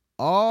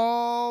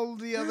 All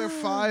the other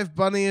 5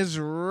 bunnies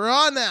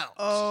run out.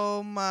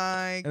 Oh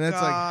my god. And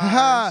it's like,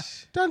 ha,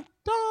 dun,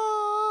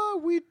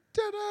 dun, we did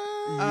it.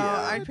 Oh,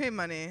 Yeah. I'd pay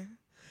money.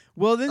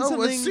 well, then Oh,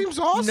 something it seems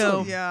awesome.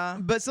 No, Yeah.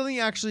 but something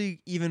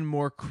actually even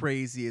more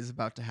crazy is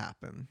about to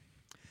happen.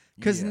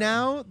 Because Yeah.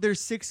 now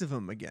there's 6 of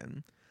them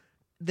again.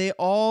 They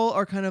all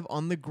are kind of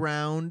on the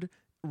ground,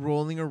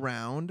 rolling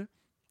around,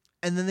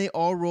 and then they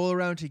all roll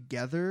around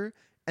together,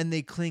 and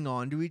they cling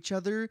on to each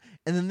other,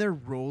 and then they're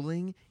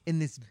rolling in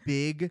this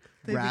big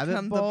They rabbit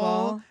become ball. the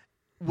ball.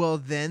 Well,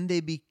 then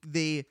they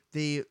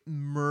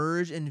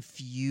merge and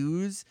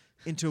fuse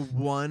into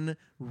one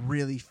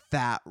really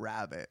fat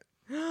rabbit.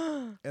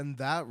 And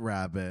that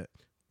rabbit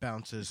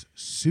bounces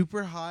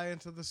super high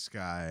into the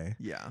sky,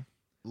 Yeah.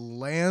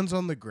 lands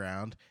on the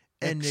ground,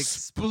 And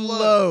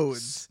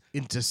explodes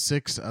into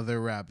 6 other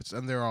rabbits.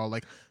 And they're all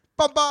like,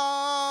 bum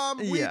bum,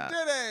 we Yeah.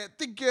 did it.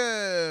 Thank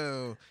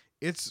you.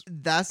 It's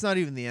That's not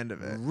even the end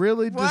of it.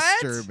 really What?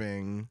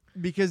 disturbing.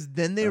 Because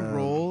then they Um,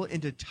 roll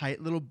into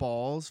tight little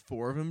balls,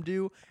 4 of them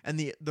do, and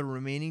the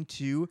remaining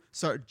 2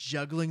 start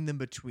juggling them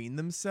between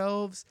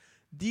themselves.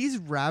 These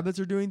rabbits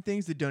are doing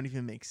things that don't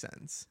even make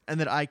sense, and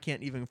that I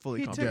can't even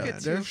fully He took comprehend.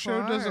 it Their too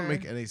show doesn't far.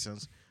 make any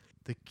sense.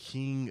 The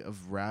king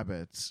of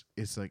rabbits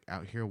is like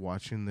out here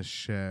watching the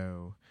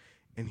show,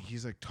 and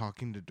he's like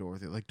talking to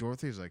Dorothy. Like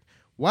Dorothy's like,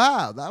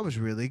 "Wow, that was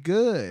really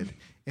good,"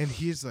 and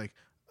he's like,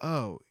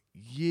 "Oh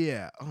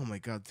yeah, oh my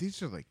god,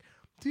 these are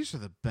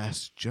the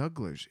best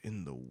jugglers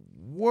in the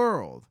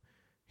world."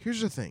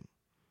 Here's the thing: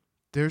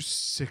 there's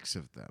 6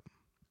 of them.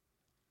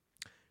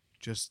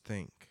 Just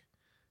think.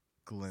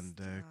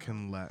 Glinda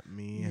can let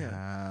me Yeah.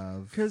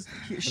 have. Because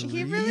He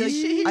he really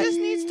he just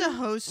needs to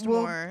host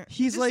well, more.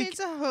 he's just like- needs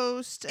to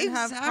host and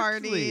have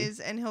Exactly. parties,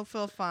 and he'll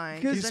feel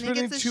fine. 'Cause He's then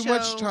spending he gets too to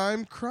much show-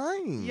 time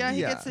crying. Yeah,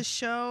 he Yeah. gets to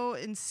show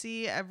and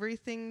see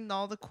everything,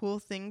 all the cool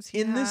things he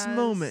in this has.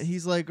 moment,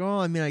 he's like, "Oh,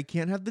 I mean, I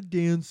can't have the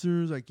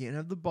dancers, I can't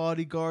have the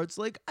bodyguards.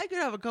 Like, I could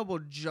have a couple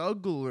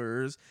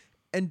jugglers."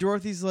 And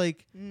Dorothy's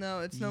like,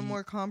 No, it's no Ye-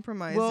 more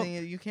compromising. well-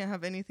 You can't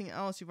have anything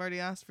else. You've already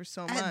asked for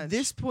so much. at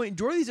this point,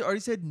 Dorothy's already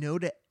said no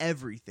to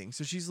everything.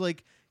 So she's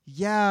like,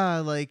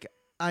 "Yeah, like,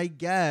 I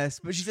guess,"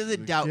 but she says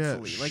it Yeah,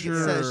 doubtfully. Like it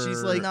says,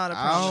 she's like, Not a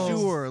I'll-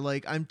 promise. "Sure,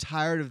 like, I'm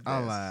tired of this."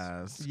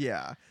 Alas.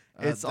 Yeah,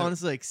 Uh, it's the-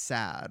 honestly like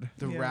sad.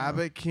 The Yeah.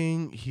 Rabbit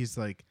King, he's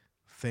like,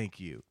 "Thank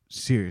you.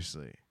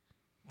 Seriously.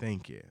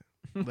 Thank you."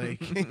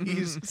 Like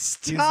he's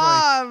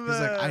Stop. He's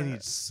like, "I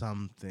need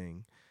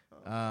something."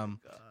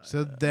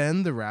 So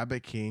then the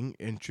Rabbit King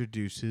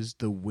introduces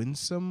the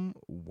Winsome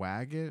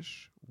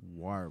Waggish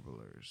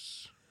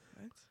Warblers.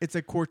 It's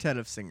a quartet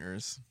of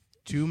singers.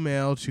 2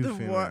 male, 2 The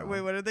female.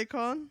 wait, what are they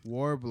called?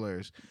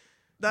 Warblers.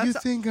 That's You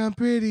think I'm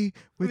pretty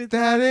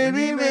without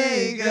any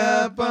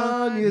makeup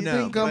on. You No,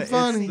 think but I'm it's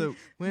funny the-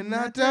 when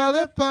I tell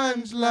the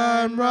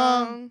punchline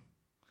wrong.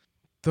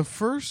 The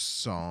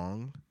first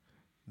song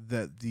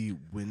that the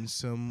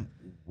Winsome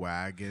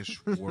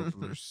Waggish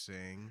Warblers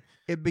sing.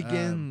 It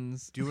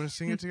begins. Do you want to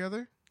sing it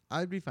together?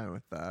 I'd be fine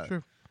with that.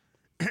 Sure.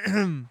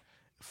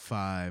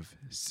 5,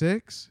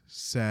 6,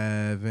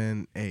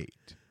 7,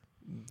 8.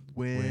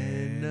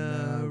 When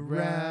a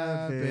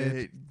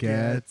rabbit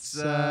gets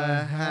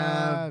a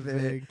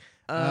habit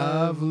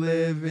of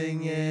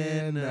living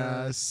in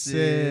a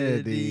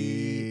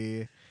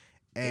city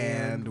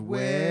and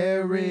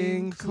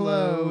wearing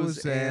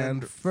clothes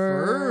and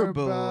fur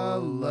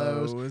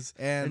ballows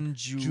and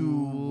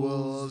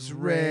jewels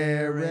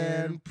rare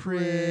and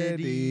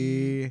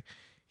pretty,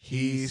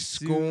 he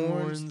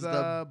scorns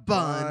the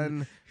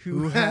bun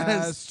who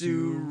has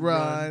to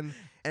run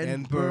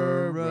and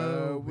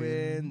burrow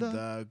in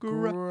the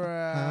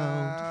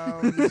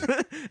ground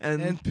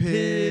and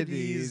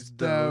pities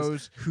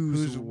those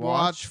whose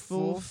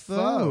watchful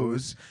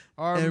foes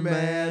are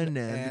man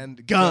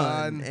and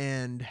gun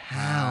and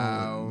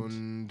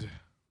hound.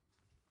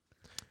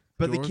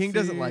 But the king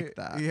doesn't like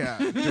that.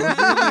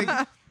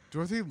 Yeah.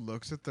 Dorothy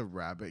looks at the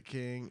Rabbit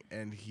King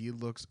and he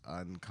looks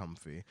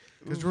uncomfy.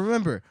 Because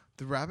remember,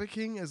 the Rabbit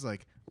King is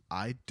like,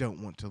 I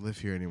don't want to live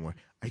here anymore.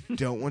 I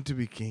don't want to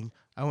be king.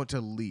 I want to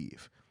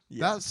leave.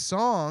 Yeah. That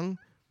song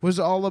was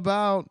all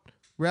about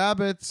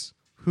rabbits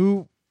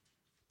who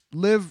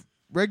live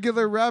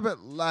regular rabbit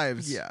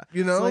lives. Yeah.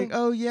 You know? It's like,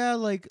 oh yeah,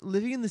 like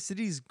living in the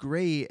city is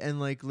great, and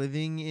like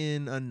living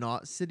in a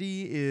not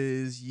city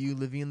is you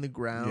living in the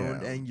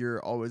ground Yeah. and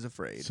you're always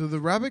afraid. So the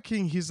Rabbit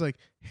King, he's like,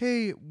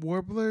 hey,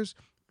 warblers,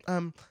 I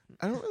don't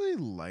really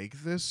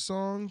like this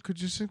song.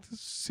 Could you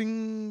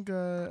sing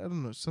I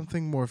don't know,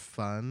 something more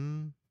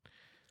fun?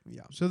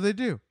 Yeah. So they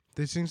do.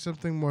 They sing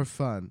something more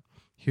fun.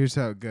 Here's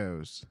how it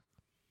goes.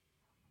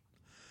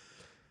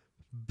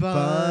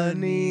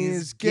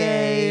 Bunnies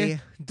gay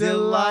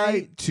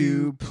delight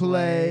to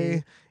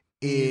play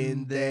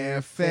in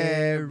their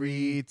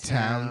fairy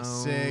town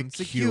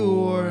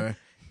secure.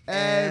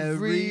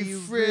 Every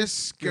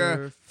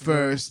frisker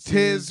first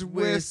his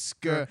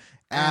whisker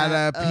at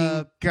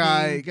a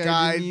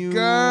pink-eyed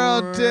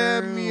girl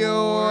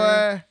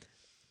demure.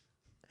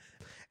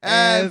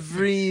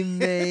 Every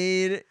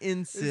maid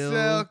in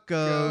silk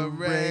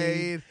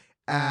arrayed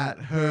at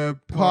her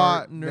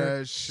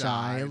partner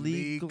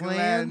shyly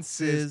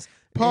glances.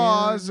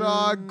 Paws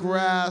are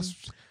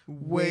grasped,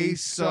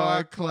 waists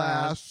are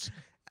clasped,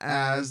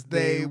 as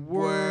they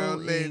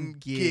whirl in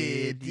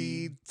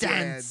giddy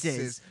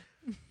dances.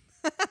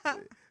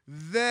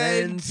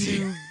 Then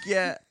to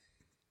get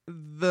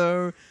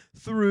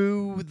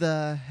through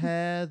the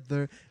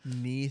heather,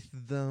 'neath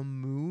the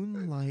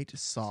moonlight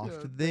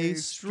soft they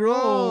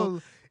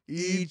stroll.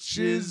 Each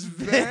is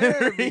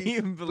very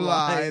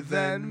blithe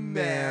and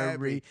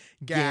merry,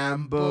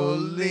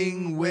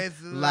 gamboling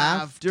with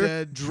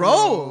laughter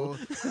droll.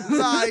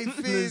 Life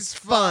is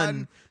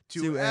fun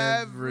to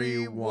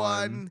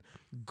everyone,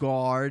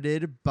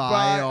 guarded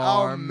by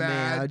our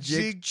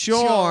magic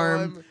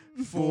charm.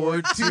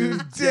 For to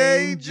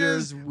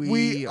dangers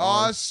we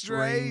are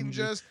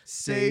strangers,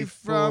 safe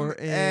from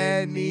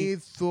any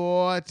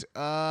thought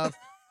of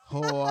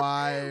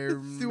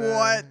harm. If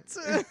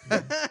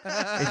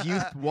you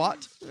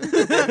what?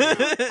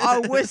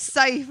 Oh, we're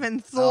safe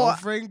and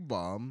thought. Frank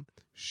Baum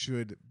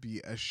should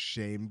be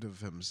ashamed of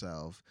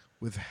himself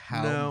with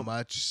how No.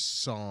 much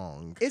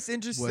song It's was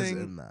interesting.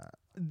 in that.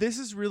 This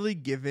is really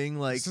giving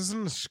like This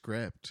isn't a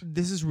script.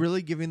 this is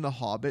really giving The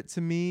Hobbit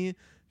to me.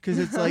 Because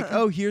it's like,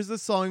 oh, here's the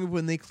song of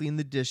when they clean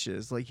the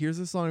dishes. Like, here's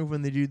the song of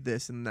when they do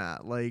this and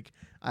that. Like,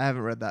 I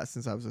haven't read that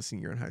since I was a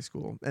senior in high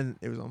school. And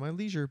it was on my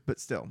leisure,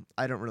 but still,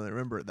 I don't really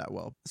remember it that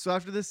well. So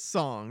after this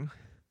song,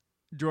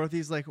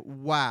 Dorothy's like,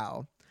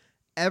 wow,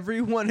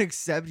 everyone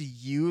except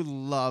you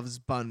loves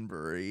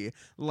Bunbury.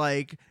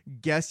 Like,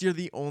 guess you're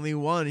the only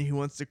one who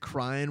wants to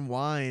cry and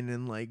whine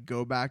and, like,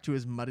 go back to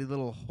his muddy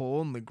little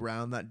hole in the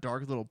ground, that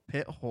dark little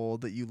pit hole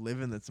that you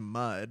live in that's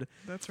mud.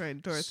 That's right,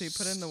 Dorothy.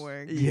 Put in the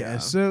work. Yeah,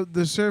 so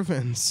the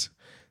servants,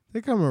 they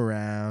come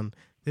around.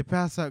 They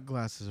pass out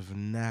glasses of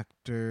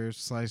nectar,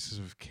 slices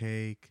of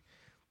cake.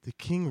 The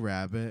king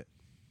rabbit,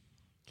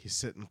 he's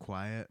sitting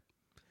quiet.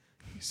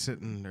 He's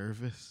sitting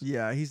nervous.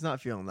 Yeah, he's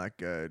not feeling that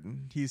good.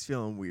 He's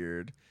feeling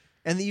weird.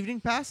 And the evening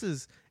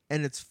passes,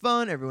 and it's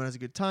fun. Everyone has a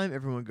good time.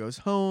 Everyone goes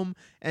home.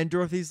 And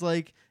Dorothy's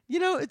like, you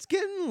know, it's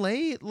getting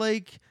late.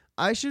 Like,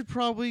 I should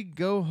probably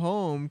go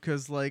home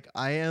because, like,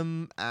 I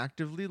am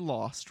actively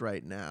lost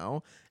right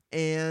now.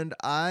 And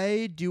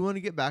I do want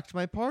to get back to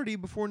my party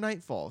before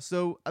nightfall.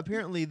 So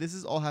apparently this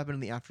is all happened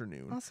in the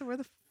afternoon. Also, where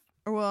the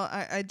well,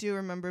 I do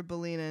remember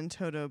Belina and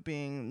Toto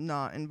being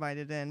not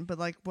invited in, but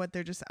like what,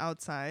 they're just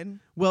outside?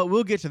 Well,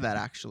 we'll get to that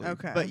actually.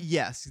 Okay. But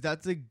yes,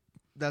 that's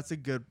a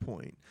good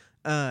point.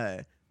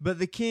 But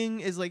the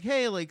king is like,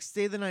 hey, like,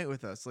 stay the night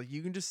with us. Like,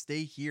 you can just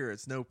stay here.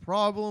 It's no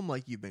problem.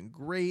 Like, you've been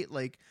great.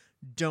 Like,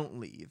 don't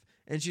leave.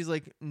 And she's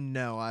like,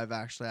 no, I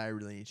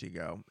really need to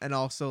go. And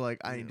also, like,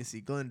 I need to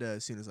see Glinda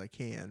as soon as I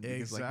can.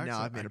 Because, like,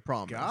 now I've made a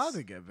promise.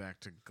 Gotta get back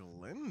to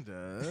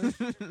Glinda.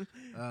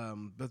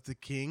 But the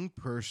king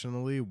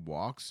personally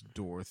walks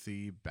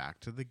Dorothy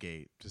back to the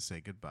gate to say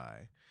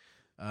goodbye.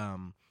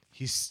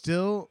 He's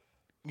still,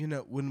 you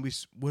know, when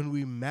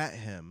we met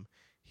him,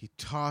 he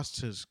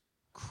tossed his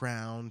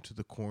crown to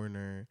the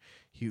corner.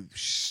 He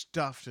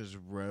stuffed his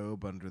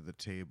robe under the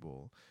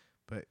table.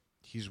 But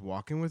he's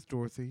walking with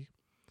Dorothy.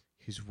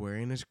 He's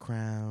wearing his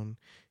crown.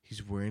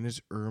 He's wearing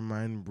his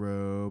ermine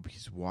robe.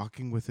 He's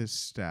walking with his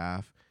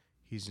staff.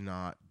 He's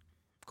not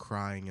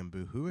crying and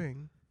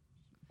boo-hooing.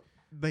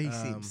 But he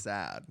seems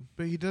sad.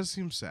 But he does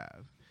seem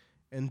sad.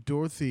 And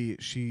Dorothy,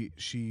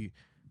 she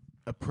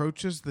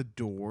approaches the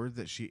door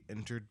that she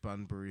entered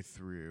Bunbury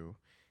through,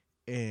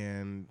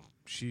 and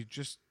she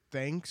just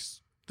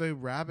thanks the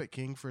Rabbit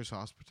King for his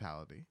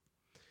hospitality.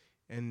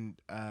 And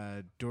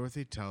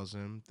Dorothy tells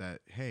him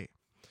that, hey,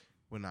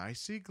 when I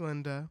see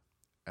Glinda,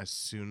 as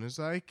soon as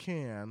I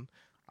can,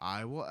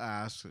 I will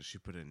ask that she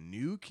put a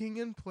new king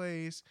in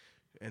place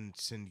and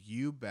send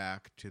you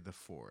back to the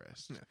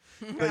forest.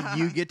 But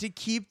you get to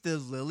keep the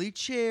lily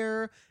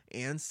chair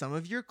and some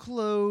of your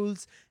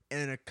clothes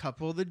and a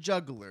couple of the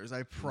jugglers.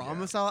 I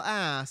promise I'll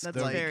ask. That's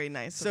like, very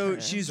nice. So of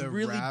her. she's The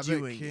really Rabbit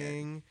doing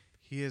King,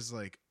 he is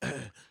like,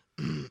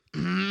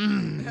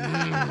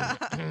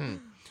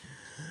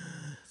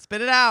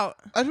 Spit it out.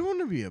 I don't want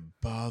to be a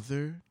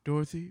bother,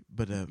 Dorothy,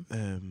 but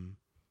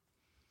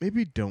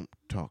maybe don't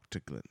talk to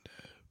Glinda.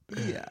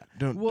 Yeah.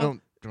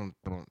 Don't.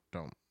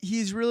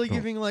 He's really Don't.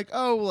 giving like,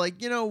 oh,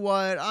 like, you know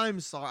what? I'm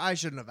sorry. I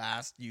shouldn't have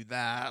asked you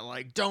that.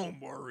 Like,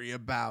 don't worry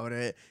about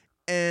it.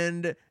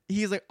 And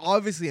he's like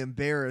obviously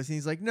embarrassed. And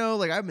he's like, no,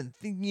 like I've been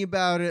thinking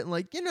about it. And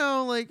like, you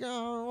know, like,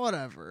 oh,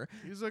 whatever.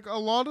 He's like, a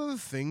lot of the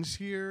things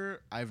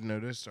here I've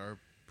noticed are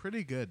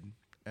pretty good,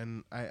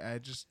 and I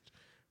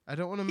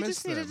don't want to He miss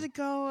just them. needed to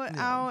go Yeah.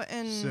 out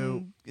and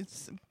So-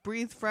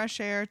 breathe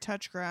fresh air,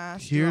 touch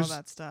grass, do all Here's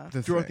that stuff.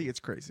 The Dorothy thing. gets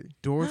crazy.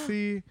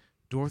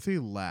 Dorothy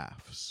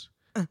laughs.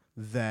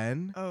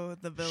 Then Oh,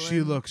 the villain.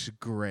 she looks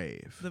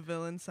grave. The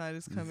villain side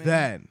is coming.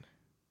 Then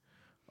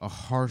a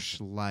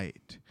harsh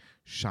light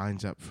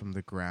shines up from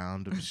the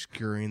ground,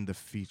 obscuring the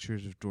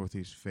features of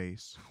Dorothy's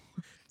face.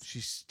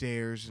 She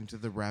stares into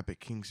the Rabbit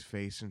King's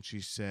face and she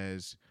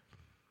says,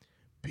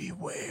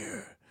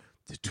 "Beware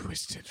the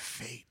twisted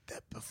fate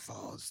that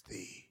befalls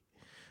thee,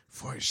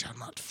 for it shall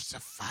not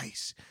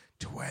suffice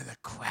to wear the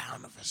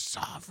crown of a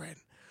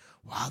sovereign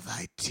while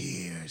thy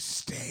tears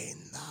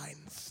stain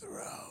thine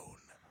throne.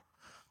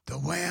 The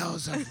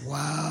wails of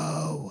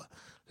woe,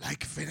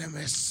 like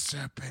venomous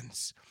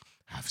serpents,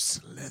 have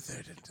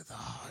slithered into the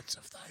hearts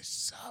of thy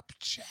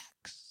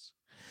subjects,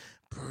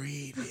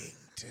 breeding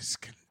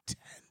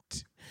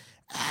discontent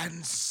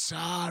and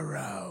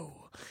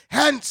sorrow.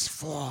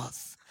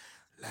 Henceforth,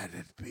 let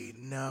it be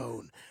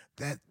known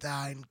that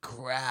thine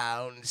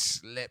crown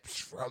slips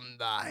from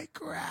thy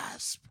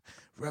grasp,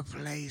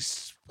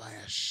 replaced by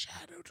a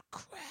shadowed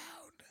crown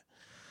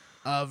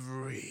of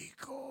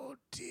regal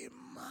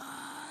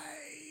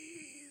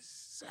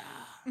demise."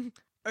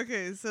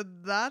 Okay, so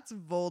that's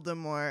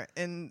Voldemort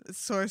in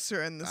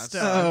Sorcerer in the That's-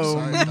 Stone. Oh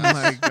sorry, my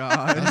that's-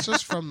 god. That's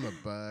just from the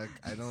book.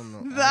 I don't know.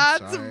 I'm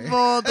That's sorry.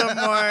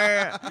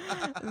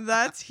 Voldemort.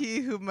 That's he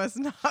who must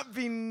not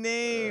be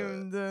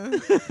named,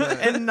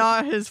 and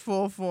not his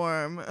full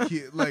form.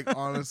 He, like,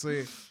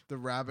 honestly, the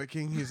Rabbit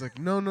King, he's like,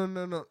 no.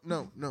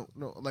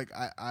 Like,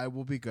 I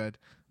will be good.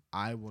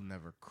 I will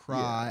never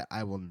cry.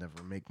 I will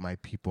never make my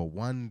people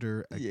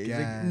wonder Yeah, again. he's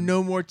like,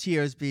 no more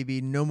tears, baby.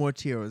 No more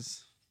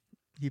tears.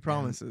 He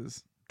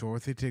promises.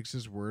 Dorothy takes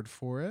his word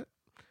for it,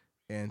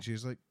 and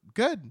she's like,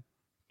 "Good,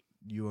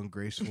 you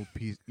ungrateful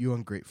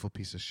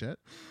piece of shit."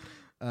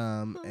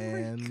 Oh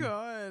And my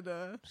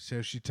god.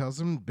 so she tells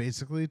him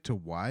basically to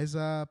wise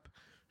up.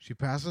 She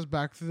passes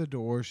back through the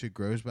door. She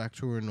grows back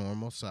to her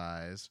normal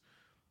size.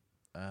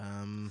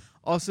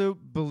 Also,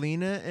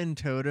 Belina and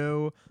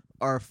Toto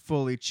are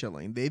fully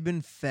chilling. They've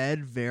been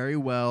fed very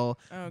well.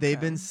 They've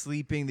been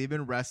sleeping. They've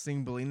been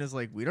resting. Belina's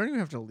like, we don't even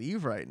have to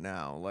leave right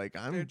now. Like,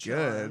 I'm They're good.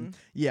 chilling.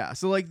 Yeah.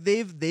 So like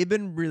they've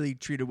been really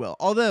treated well.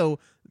 Although,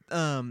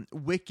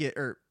 Wicket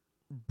or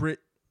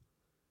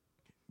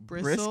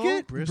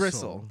Brisket?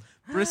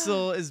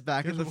 Bristle is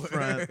back at Good the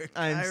front. work.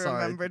 I'm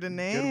sorry. remembered a Good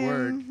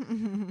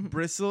name. work.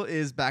 Bristle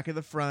is back at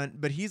the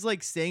front, but he's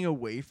like staying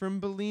away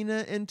from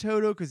Belina and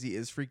Toto because he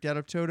is freaked out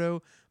of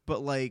Toto.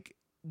 But like,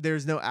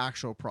 there's no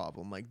actual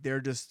problem. Like, they're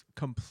just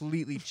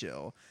completely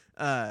chill.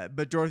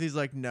 But Dorothy's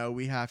like, no,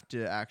 we have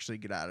to actually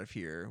get out of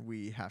here.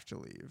 We have to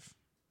leave.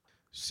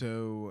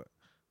 So,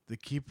 the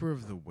keeper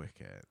of the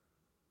wicket,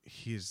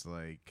 he's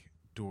like,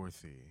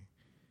 "Dorothy,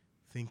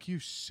 thank you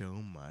so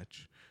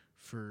much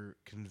for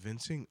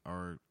convincing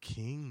our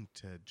king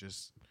to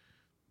just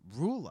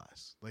rule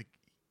us. Like,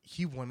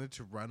 he wanted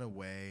to run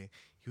away.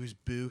 He was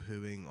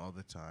boo-hooing all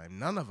the time.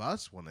 None of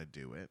us want to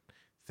do it.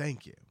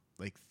 Thank you.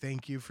 Like,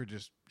 thank you for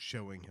just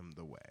showing him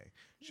the way,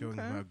 showing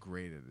him Okay. how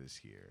great it is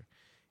here."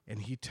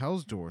 And he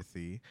tells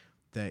Dorothy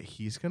that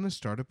he's going to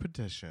start a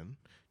petition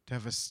to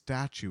have a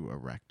statue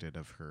erected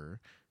of her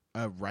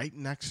right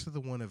next to the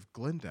one of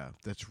Glinda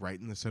that's right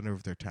in the center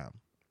of their town.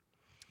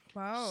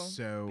 Wow.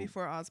 So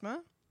Before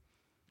Ozma?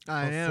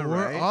 I know, before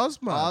right?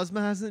 Ozma,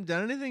 Ozma hasn't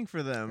done anything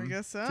for them. I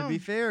guess so. To be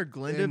fair,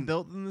 Glinda And-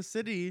 built in the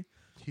city.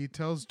 he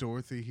tells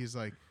Dorothy, he's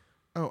like,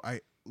 "Oh,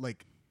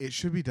 it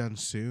should be done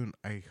soon.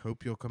 I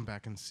hope you'll come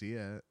back and see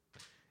it."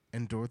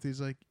 And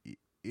Dorothy's like,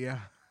 "Yeah."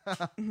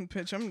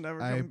 Bitch, I'm never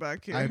coming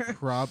back here.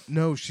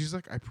 No, she's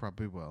like, "I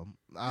probably will.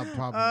 I'll probably."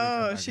 come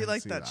Oh, back she and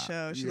liked see that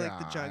show. She liked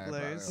the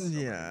jugglers.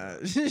 Yeah.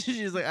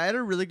 She's like, I had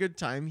a really good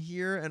time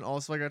here, and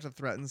also I got to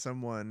threaten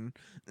someone,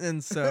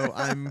 and so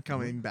I'm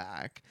coming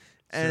back.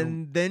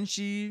 And then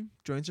she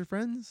joins her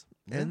friends,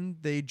 Yeah. and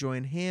they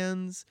join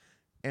hands,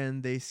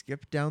 and they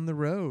skip down the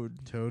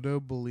road. Toto,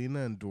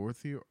 Belina, and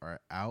Dorothy are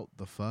out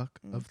the fuck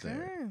of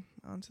there. Okay,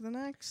 on to the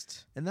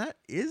next. And that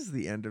is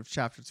the end of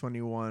chapter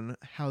 21,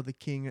 How the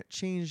King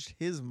Changed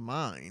His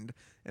Mind.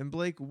 And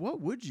Blake, what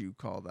would you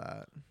call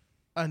that?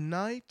 A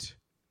Night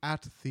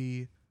at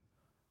the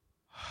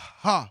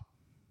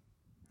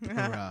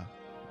Opera.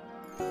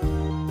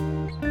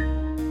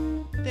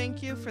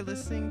 Thank you for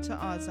listening to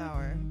Oz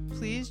Hour.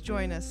 Please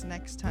join us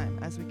next time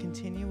as we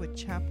continue with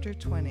Chapter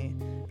 20,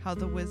 How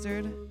the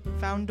Wizard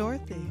Found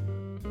Dorothy.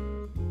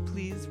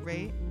 Please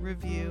rate,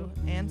 review,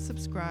 and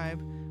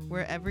subscribe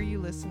wherever you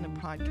listen to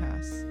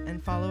podcasts,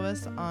 and follow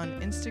us on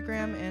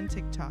Instagram and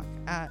TikTok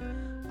at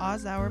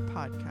Oz Hour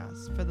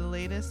Podcast for the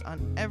latest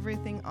on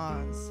everything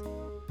Oz.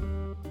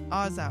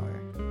 Oz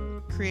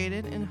Hour,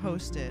 created and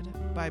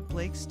hosted by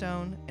Blake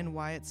Stone and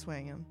Wyatt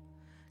Swangham.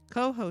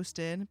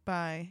 Co-hosted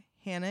by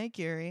Hannah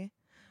Aguirre.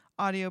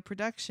 Audio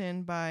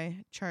production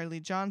by Charlie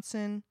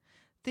Johnson.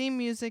 Theme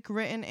music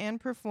written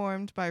and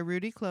performed by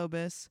Rudy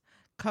Klobus.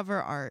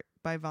 Cover art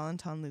by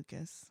Valentin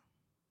Lucas.